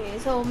கொடுப்போம். ஓகே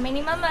சோ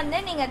மினிமம் வந்து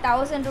நீங்க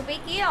 1000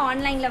 ரூபாய்க்கு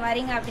ஆன்லைன்ல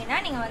வரீங்க அப்படினா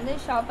நீங்க வந்து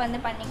ஷாப்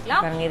வந்து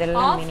பண்ணிக்கலாம்.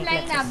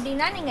 ஆஃப்லைன்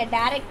அப்படினா நீங்க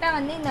டைரக்ட்டா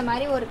வந்து இந்த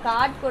மாதிரி ஒரு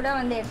கார்டு கூட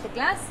வந்து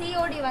எடுத்துக்கலாம்.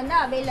 COD வந்து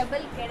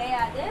அவேலபிள்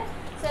கிடையாது.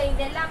 சோ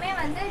இதெல்லாம்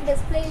வந்து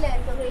டிஸ்ப்ளேல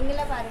இருக்கு.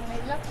 இங்கல பாருங்க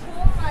இதெல்லாம்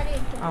கோம் மாதிரி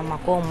இருக்கு. ஆமா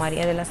கோம் மாதிரி.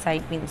 அதெல்லாம்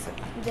சைட் பின்ஸ்.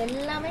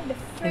 இதெல்லாம்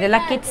டிஃபரண்ட்.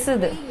 இதெல்லாம் கிட்ஸ்.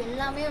 இது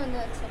எல்லாமே வந்து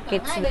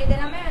வச்சிருக்காங்க.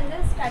 இதெல்லாம் வந்து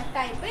ஸ்டட்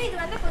டைப். இது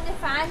வந்து கொஞ்சம்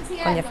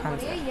ஃபேன்சியா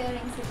இருக்கக்கூடிய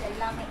இயரிங்ஸ் இது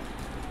எல்லாமே.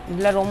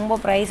 இதுல ரொம்ப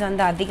பிரைஸ்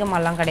வந்து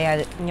அதிகமாலாம்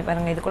கிடையாது. இங்க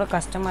பாருங்க இது கூட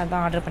கஸ்டமர்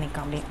தான் ஆர்டர்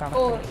பண்ணிருக்காங்க.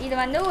 இது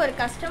வந்து ஒரு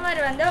கஸ்டமர்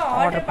வந்து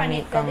ஆர்டர்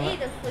பண்ணிருக்காங்க.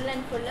 இது ஃபுல்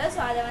அண்ட் ஃபுல்.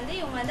 சோ அத வந்து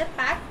இவங்க வந்து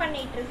பேக்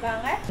பண்ணிட்டு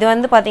இருக்காங்க. இது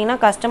வந்து பாத்தீங்கன்னா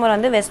கஸ்டமர்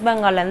வந்து வெஸ்ட்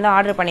பெங்கால்ல இருந்து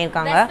ஆர்டர்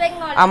பண்ணிருக்காங்க.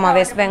 ஆமா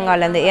வெஸ்ட்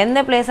பெங்கால்ல இருந்து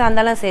எந்த பிளேஸா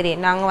இருந்தாலும் சரி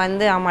நாங்க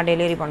வந்து ஆமா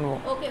டெலிவரி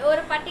பண்ணுவோம். ஓகே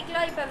ஒரு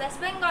பர்టిక్యులர் இப்ப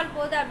வெஸ்ட் பெங்கால்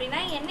போகுது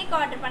அப்படினா என்னைக்கு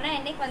ஆர்டர் பண்ணா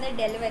என்னைக்கு வந்து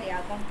டெலிவரி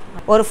ஆகும்?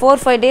 ஒரு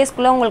 4-5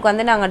 டேஸ்க்குள்ள உங்களுக்கு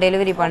வந்து நாங்க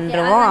டெலிவரி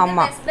பண்றோம்.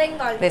 ஆமா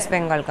வெஸ்ட்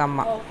பெங்கால்க்கு.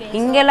 ஆமா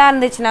இங்கெல்லாம்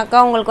இருந்துச்சுனாக்கா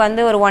உங்களுக்கு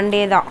வந்து ஒரு 1 டே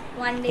தான்.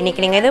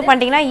 இன்னைக்கு நீங்க எது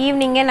பண்ணிட்டீங்கன்னா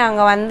ஈவினிங்கே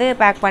நாங்க வந்து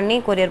பேக் பண்ணி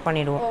கொரியர்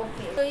பண்ணிடுவோம்.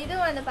 ஓகே சோ இது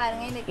வந்து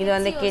பாருங்க இது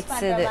வந்து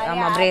கிட்ஸ். இது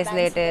ஆமா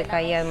பிரேஸ்லெட்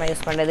கை அது மாதிரி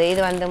யூஸ் பண்றது.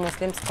 இது வந்து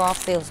முஸ்லிம்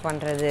ஸ்கார்ஃப் யூஸ்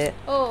பண்றது.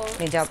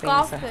 நிஜாப்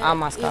பின்ஸ்.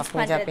 ஆமா ஸ்கார்ஃப்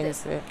நிஜாப்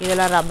பின்ஸ்.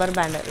 இதெல்லாம் ரப்பர்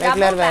பேண்ட்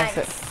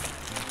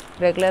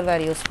ரெகுலர்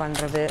வேர் யூஸ்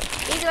பண்றது.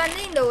 இது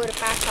வந்து இந்த ஒரு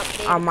பேக்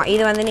அப்படியே. ஆமா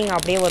இது வந்து நீங்க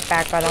அப்படியே ஒரு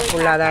பேக்கா தான்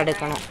ஃபுல்லா தான்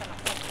எடுக்கணும்.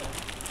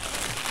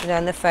 இது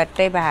வந்து ஃபெட்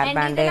டைப் ஹேர்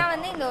பேண்ட். இதெல்லாம்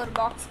வந்து இந்த ஒரு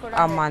பாக்ஸ் கூட.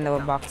 ஆமா அந்த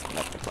ஒரு பாக்ஸ் கூட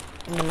எடுத்துக்கலாம்.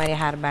 இந்த மாதிரி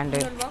ஹேர் பேண்ட்.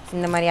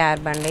 இந்த மாதிரி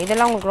ஹேர் பேண்ட்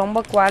இதெல்லாம் உங்களுக்கு ரொம்ப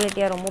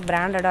குவாலிட்டியா ரொம்ப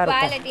பிராண்டடா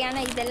இருக்கும்.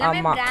 குவாலிட்டியான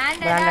இதெல்லாம்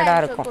பிராண்டடா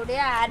இருக்கும்.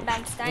 கூடிய ஹேர்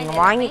பேண்ட்ஸ் தான். நீங்க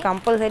வாங்கி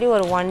கம்பல்சரி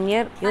ஒரு 1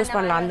 இயர் யூஸ்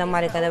பண்ணலாம். அந்த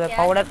மாதிரி கதை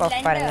பவுடர் பஃப்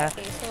பாருங்க.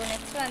 சோ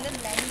நெக்ஸ்ட் வந்து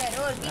பிளெண்டர்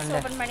ஒரு பீஸ்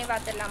ஓபன் பண்ணி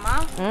பார்த்தறலாமா?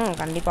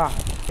 கண்டிப்பா.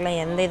 இல்ல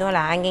எந்த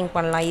இதுவும் ஹேங்கிங்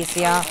பண்ணலாம்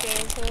ஈஸியா.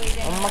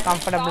 ரொம்ப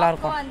கம்ஃபர்ட்டபிளா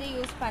இருக்கும். வந்து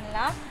யூஸ்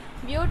பண்ணலாம்.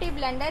 பியூட்டி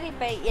பிளெண்டர்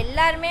இப்ப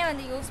எல்லாரும்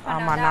வந்து யூஸ்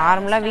பண்றாங்க. ஆமா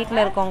நார்மலா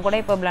வீட்ல இருக்கவங்க கூட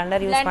இப்ப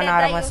பிளெண்டர் யூஸ் பண்ண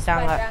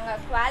ஆரம்பிச்சிட்டாங்க.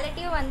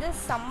 குவாலிட்டியும் வந்து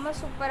செம்ம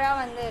சூப்பரா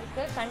வந்து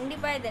இருக்கு.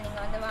 கண்டிப்பா இத நீங்க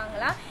வந்து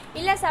வாங்கலாம்.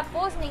 இல்ல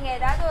சப்போஸ் நீங்க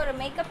ஏதாவது ஒரு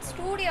மேக்கப்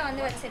ஸ்டுடியோ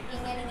வந்து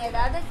வச்சிருக்கீங்க, நீங்க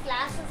ஏதாவது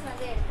கிளாसेस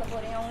வந்து எடுக்க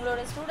போறீங்க,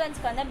 உங்களோட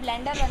ஸ்டூடண்ட்ஸ்க்கு வந்து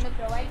பிளெண்டர் வந்து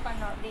ப்ரொவைட்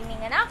பண்ணனும்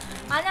அப்படினீங்கனா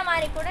அந்த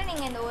மாதிரி கூட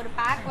நீங்க இந்த ஒரு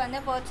பேக்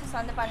வந்து பர்ச்சேஸ்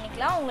வந்து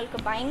பண்ணிக்கலாம். உங்களுக்கு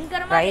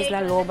பயங்கரமா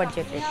பிரைஸ்ல லோ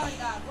பட்ஜெட்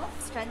ஆகும்.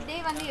 ஸ்டட்டே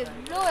வந்து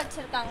எவ்ளோ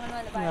வச்சிருக்காங்கன்னு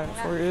வந்து பாருங்க.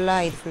 ஃபுல்லா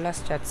இது ஃபுல்லா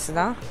ஸ்டட்ஸ்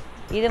தான்.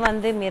 இது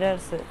வந்து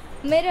மிரர்ஸ்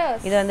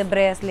இது வந்து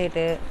பிரேஸ்லெட்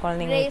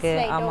குழந்தைங்களுக்கு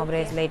ஆமா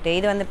பிரேஸ்லெட்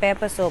இது வந்து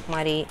பேப்பர் சோப்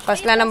மாதிரி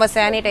ஃபர்ஸ்ட்ல நம்ம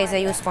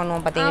சானிடைசர் யூஸ்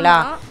பண்ணுவோம் பாத்தீங்களா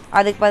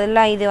அதுக்கு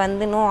பதிலா இது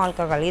வந்து நோ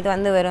ஆல்கஹால் இது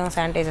வந்து வெறும்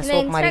சானிடைசர்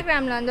சோப் மாதிரி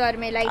இன்ஸ்டாகிராம்ல வந்து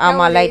வருமே லைட்டா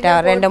ஆமா லைட்டா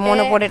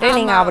 2-3 போட்டுட்டு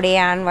நீங்க அப்படியே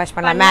ஹேண்ட் வாஷ்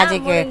பண்ணலாம்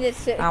மேஜிக்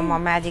ஆமா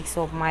மேஜிக்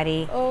சோப் மாதிரி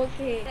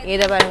ஓகே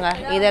இத பாருங்க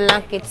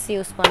இதெல்லாம் கிட்ஸ்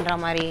யூஸ் பண்ற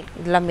மாதிரி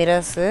இதெல்லாம்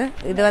மிரர்ஸ்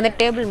இது வந்து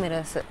டேபிள்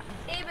மிரர்ஸ்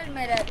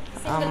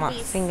ஆமா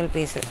சிங்கிள்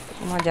பீஸ்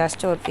சும்மா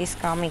ஜஸ்ட் ஒரு பீஸ்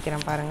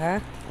காமிக்கிறேன் பாருங்க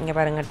இங்க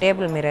பாருங்க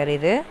டேபிள் மிரர்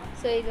இது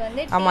சோ இது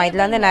வந்து ஆமா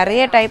இதுல வந்து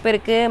நிறைய டைப்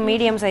இருக்கு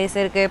மீடியம் சைஸ்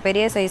இருக்கு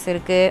பெரிய சைஸ்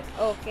இருக்கு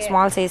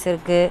ஸ்மால் சைஸ்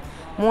இருக்கு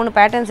 3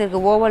 பேட்டர்ன்ஸ் இருக்கு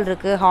ஓவல்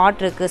இருக்கு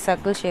ஹார்ட் இருக்கு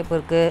சர்க்கிள் ஷேப்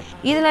இருக்கு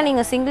இதெல்லாம்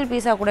நீங்க சிங்கிள்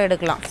பீஸா கூட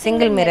எடுக்கலாம்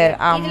சிங்கிள் மிரர்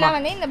ஆமா இதெல்லாம்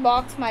வந்து இந்த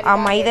பாக்ஸ் மாதிரி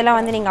ஆமா இதெல்லாம்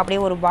வந்து நீங்க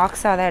அப்படியே ஒரு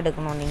பாக்ஸா தான்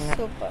எடுக்கணும் நீங்க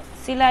சூப்பர்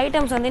சில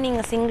ஐட்டம்ஸ் வந்து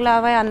நீங்க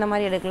சிங்கிளாவே அந்த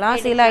மாதிரி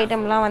எடுக்கலாம் சில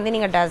ஐட்டம்லாம் வந்து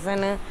நீங்க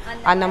டசன்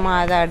அந்த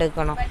மாதிரி தான்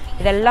எடுக்கணும்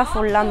இதெல்லாம்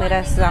ஃபுல்லா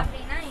மிரர்ஸ் தான்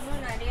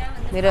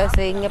மிரர்ஸ்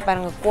இங்க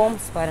பாருங்க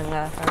கோம்ஸ் பாருங்க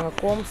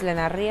கோம்ஸ்ல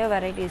நிறைய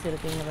வெரைட்டிஸ்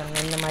இருக்கு இங்க பாருங்க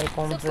இந்த மாதிரி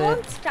கோம்ஸ்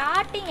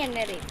ஸ்டார்டிங்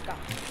என்ன ரேட்க்கா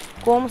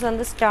கோம்ஸ்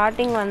வந்து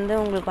ஸ்டார்டிங் வந்து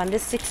உங்களுக்கு வந்து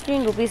 16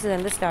 rupees ல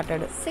இருந்து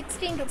ஸ்டார்ட்டட்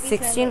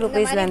 16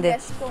 rupees ல இருந்து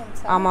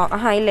ஆமா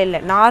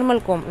இல்ல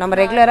நார்மல் கோம் நம்ம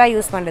ரெகுலரா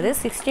யூஸ் பண்றது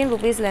 16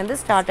 rupees ல இருந்து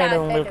ஸ்டார்ட்டட்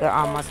உங்களுக்கு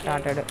ஆமா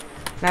ஸ்டார்ட்டட்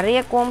நிறைய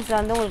கோம்ஸ்ல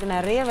வந்து உங்களுக்கு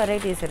நிறைய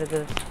வெரைட்டிஸ் இருக்கு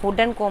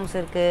வுடன் கோம்ஸ்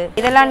இருக்கு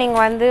இதெல்லாம் நீங்க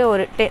வந்து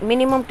ஒரு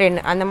மினிமம்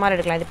 10 அந்த மாதிரி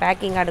எடுக்கலாம் இது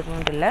பேக்கிங்கா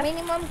எடுக்கணும் இல்ல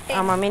மினிமம் 10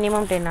 ஆமா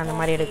மினிமம் 10 அந்த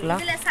மாதிரி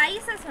எடுக்கலாம் இதுல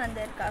சைஸஸ் வந்து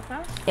இருக்காக்கா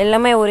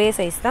எல்லாமே ஒரே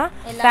சைஸ் தான்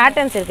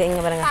பேட்டர்ன்ஸ் இருக்கு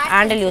இங்க பாருங்க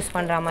ஹேண்டில் யூஸ்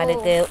பண்ற மாதிரி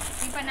இருக்கு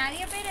இப்போ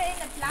நிறைய பேர்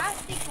இந்த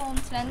பிளாஸ்டிக்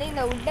கோம்ஸ்ல வந்து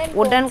இந்த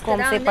வுடன்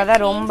கோம்ஸ்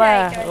இப்பதான்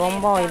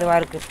ரொம்ப இதுவா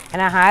இருக்கு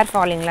ஏனா ஹேர்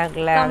ஃபாலிங்லாம்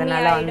இருக்குல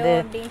அதனால வந்து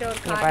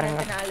இங்க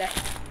பாருங்க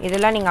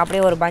இதெல்லாம் நீங்க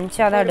அப்படியே ஒரு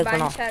பஞ்சா தான்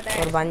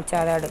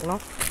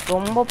எடுக்கணும்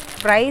ரொம்ப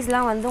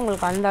பிரைஸ்லாம் வந்து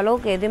உங்களுக்கு அந்த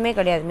அளவுக்கு எதுவுமே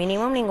கிடையாது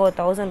மினிமம் நீங்கள் ஒரு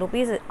 1000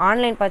 rupees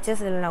ஆன்லைன்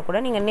பர்ச்சேஸ் இல்லைனா கூட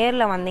நீங்கள்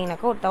நேரில்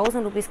வந்தீங்கன்னாக்கா ஒரு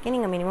 1000 rupeesக்கே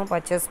நீங்கள் மினிமம்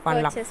பர்ச்சேஸ்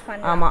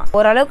பண்ணலாம் ஆமாம்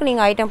ஓரளவுக்கு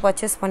நீங்கள் ஐட்டம்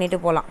பர்ச்சேஸ் பண்ணிட்டு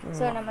போகலாம்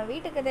ஸோ நம்ம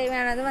வீட்டுக்கு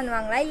தேவையானது வந்து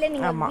வாங்கலாம் இல்லை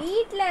நீங்கள்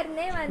வீட்டில்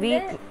இருந்தே வந்து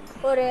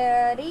ஒரு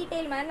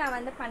ரீட்டைல் மாதிரி நான்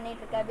வந்து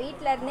பண்ணிட்டு இருக்கேன்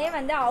வீட்ல இருந்தே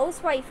வந்து ஹவுஸ்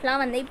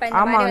ஒய்ஃப்லாம் வந்து இப்போ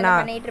இந்த மாதிரி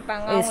பண்ணிட்டு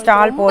இருப்பாங்க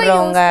ஸ்டால்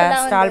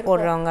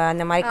போடுறவங்க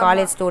அந்த மாதிரி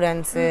காலேஜ்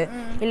ஸ்டூடண்ட்ஸ்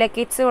இல்ல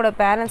கிட்ஸோட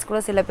பேரண்ட்ஸ்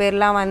கூட சில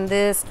பேர்லாம் வந்து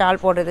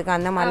ஸ்டால் போடுறதுக்கு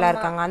அந்த மாதிரிலாம்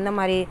இருக்காங்க அந்த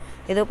மாதிரி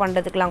ஏதோ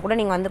பண்றதுக்குலாம் கூட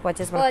நீங்க வந்து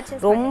பர்ச்சேஸ்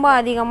பண்ணலாம் ரொம்ப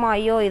அதிகமா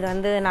ஐயோ இது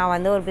வந்து நான்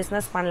வந்து ஒரு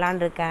பிசினஸ்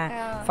பண்ணலாம்னு இருக்கேன்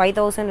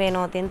 5000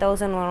 வேணும்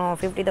 10000 வேணும்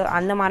 50000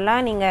 அந்த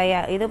மாதிரிலாம் நீங்க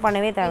இது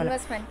பண்ணவே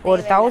தேவையில்லை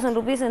ஒரு 1000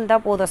 rupees இருந்தா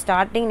போதும்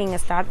ஸ்டார்டிங் நீங்க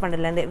ஸ்டார்ட்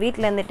பண்றதுல இருந்து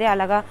வீட்ல இருந்துட்டு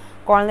அழகா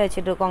குழந்தை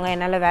வச்சுட்டு இருக்கவங்க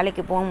என்னால்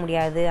வேலைக்கு போக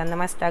முடியாது அந்த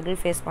மாதிரி ஸ்ட்ரகிள்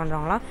ஃபேஸ்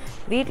பண்ணுறவங்களாம்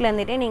வீட்டில்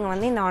இருந்துகிட்டே நீங்கள்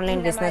வந்து இந்த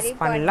ஆன்லைன் பிஸ்னஸ்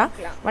பண்ணலாம்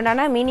பட்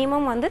ஆனால்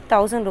மினிமம் வந்து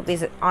 1000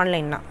 rupees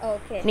ஆன்லைன் தான்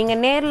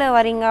நீங்கள் நேரில்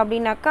வரீங்க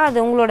அப்படின்னாக்கா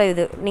அது உங்களோட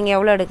இது நீங்கள்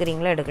எவ்வளோ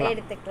எடுக்கிறீங்களோ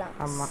எடுக்கலாம்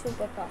ஆமாம்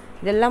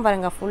இதெல்லாம்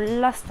பாருங்கள்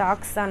ஃபுல்லாக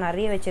ஸ்டாக்ஸ் தான்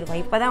நிறைய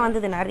வச்சுருக்கோம் இப்போ தான் வந்து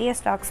இது நிறைய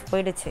ஸ்டாக்ஸ்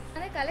போயிடுச்சு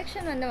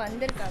கலெக்ஷன் வந்து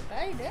வந்திருக்காக்கா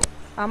இது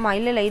ஆமாம்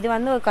இல்லை இது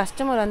வந்து ஒரு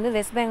கஸ்டமர் வந்து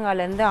வெஸ்ட்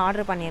பெங்கால்லேருந்து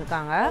ஆர்டர்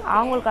பண்ணியிருக்காங்க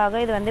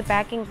அவங்களுக்காக இது வந்து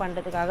பேக்கிங்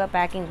பண்ணுறதுக்காக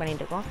பேக்கிங்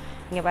பண்ணிட்டு இருக்கோம்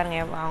இங்கே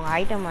பாருங்கள் அவங்க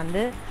ஐட்டம்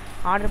வந்து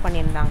ஆர்டர்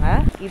பண்ணியிருந்தாங்க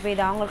இப்போ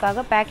இது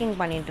அவங்களுக்காக பேக்கிங்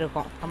பண்ணிட்டு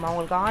இருக்கோம் நம்ம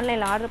அவங்களுக்கு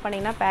ஆன்லைனில் ஆர்டர்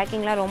பண்ணிங்கன்னா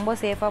பேக்கிங்லாம் ரொம்ப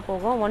சேஃபாக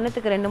போகும்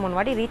 1க்கு 2-3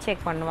 வாட்டி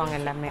ரீசெக் பண்ணுவாங்க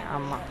எல்லாமே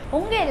ஆமாம்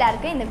உங்கள்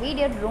எல்லாருக்கும் இந்த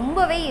வீடியோ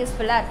ரொம்பவே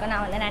யூஸ்ஃபுல்லாக இருக்கும்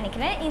நான் வந்து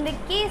நினைக்கிறேன் இந்த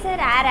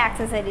கேசர் ஏர்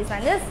ஆக்சசரிஸ்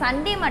வந்து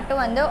சண்டே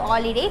மட்டும் வந்து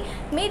ஹாலிடே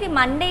மீதி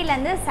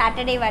மண்டேலேருந்து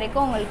சாட்டர்டே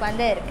வரைக்கும் உங்களுக்கு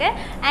வந்து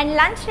இருக்குது அண்ட்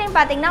லன்ச் டைம்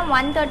பார்த்தீங்கன்னா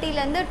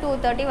 1:30லேருந்து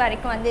 2:30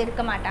 வரைக்கும் வந்து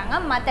இருக்க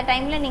மாட்டாங்க மற்ற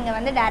டைமில் நீங்கள்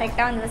வந்து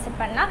டேரெக்டாக வந்து விசிட்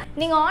பண்ணலாம்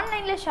நீங்கள்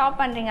ஆன்லைனில்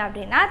ஷாப் பண்ணுறீங்க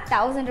அப்படின்னா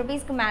 1000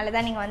 rupeesக்கு மேலே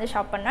தான் நீங்கள் வந்து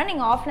ஷாப் பண்ணணும்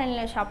நீங்கள் ஆஃப்லைன்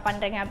ஷாப்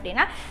பண்ணுறீங்க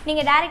அப்படின்னா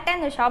நீங்கள் டேரெக்டாக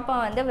இந்த ஷாப்பை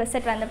வந்து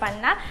விசிட் வந்து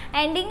பண்ணலாம்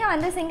அண்ட் இங்கே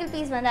வந்து சிங்கிள்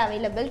பீஸ் வந்து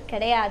அவைலபிள்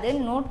கிடையாது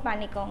நோட்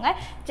பண்ணிக்கோங்க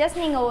ஜஸ்ட்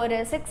நீங்கள் ஒரு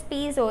 6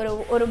 பீஸ்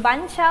ஒரு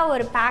பஞ்சாக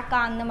ஒரு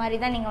பேக்காக அந்த மாதிரி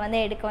தான் நீங்கள் வந்து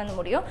எடுக்க வந்து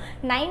முடியும்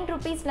 9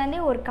 rupeesலேருந்தே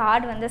ஒரு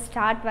கார்டு வந்து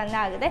ஸ்டார்ட் வந்து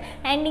ஆகுது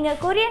அண்ட் நீங்கள்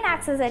கொரியன்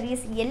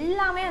ஆக்சசரிஸ்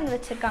எல்லாமே வந்து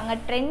வச்சுருக்காங்க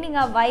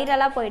ட்ரெண்டிங்காக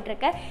வைரலாக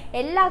போயிட்டுருக்க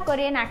எல்லா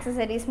கொரியன்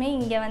ஆக்சசரிஸுமே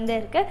இங்கே வந்து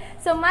இருக்குது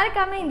ஸோ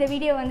மறக்காமல் இந்த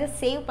வீடியோ வந்து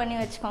சேவ் பண்ணி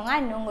வச்சுக்கோங்க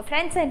அண்ட் உங்கள்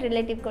ஃப்ரெண்ட்ஸ் அண்ட்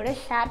ரிலேட்டிவ் கூட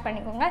ஷேர்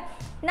பண்ணிக்கோங்க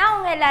நான்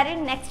உங்கள்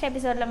எல்லோரும் நெக்ஸ்ட்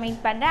எபிசோடில்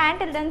மீட் பண்ணுறேன்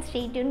until then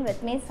stay tuned with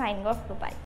me signing off bye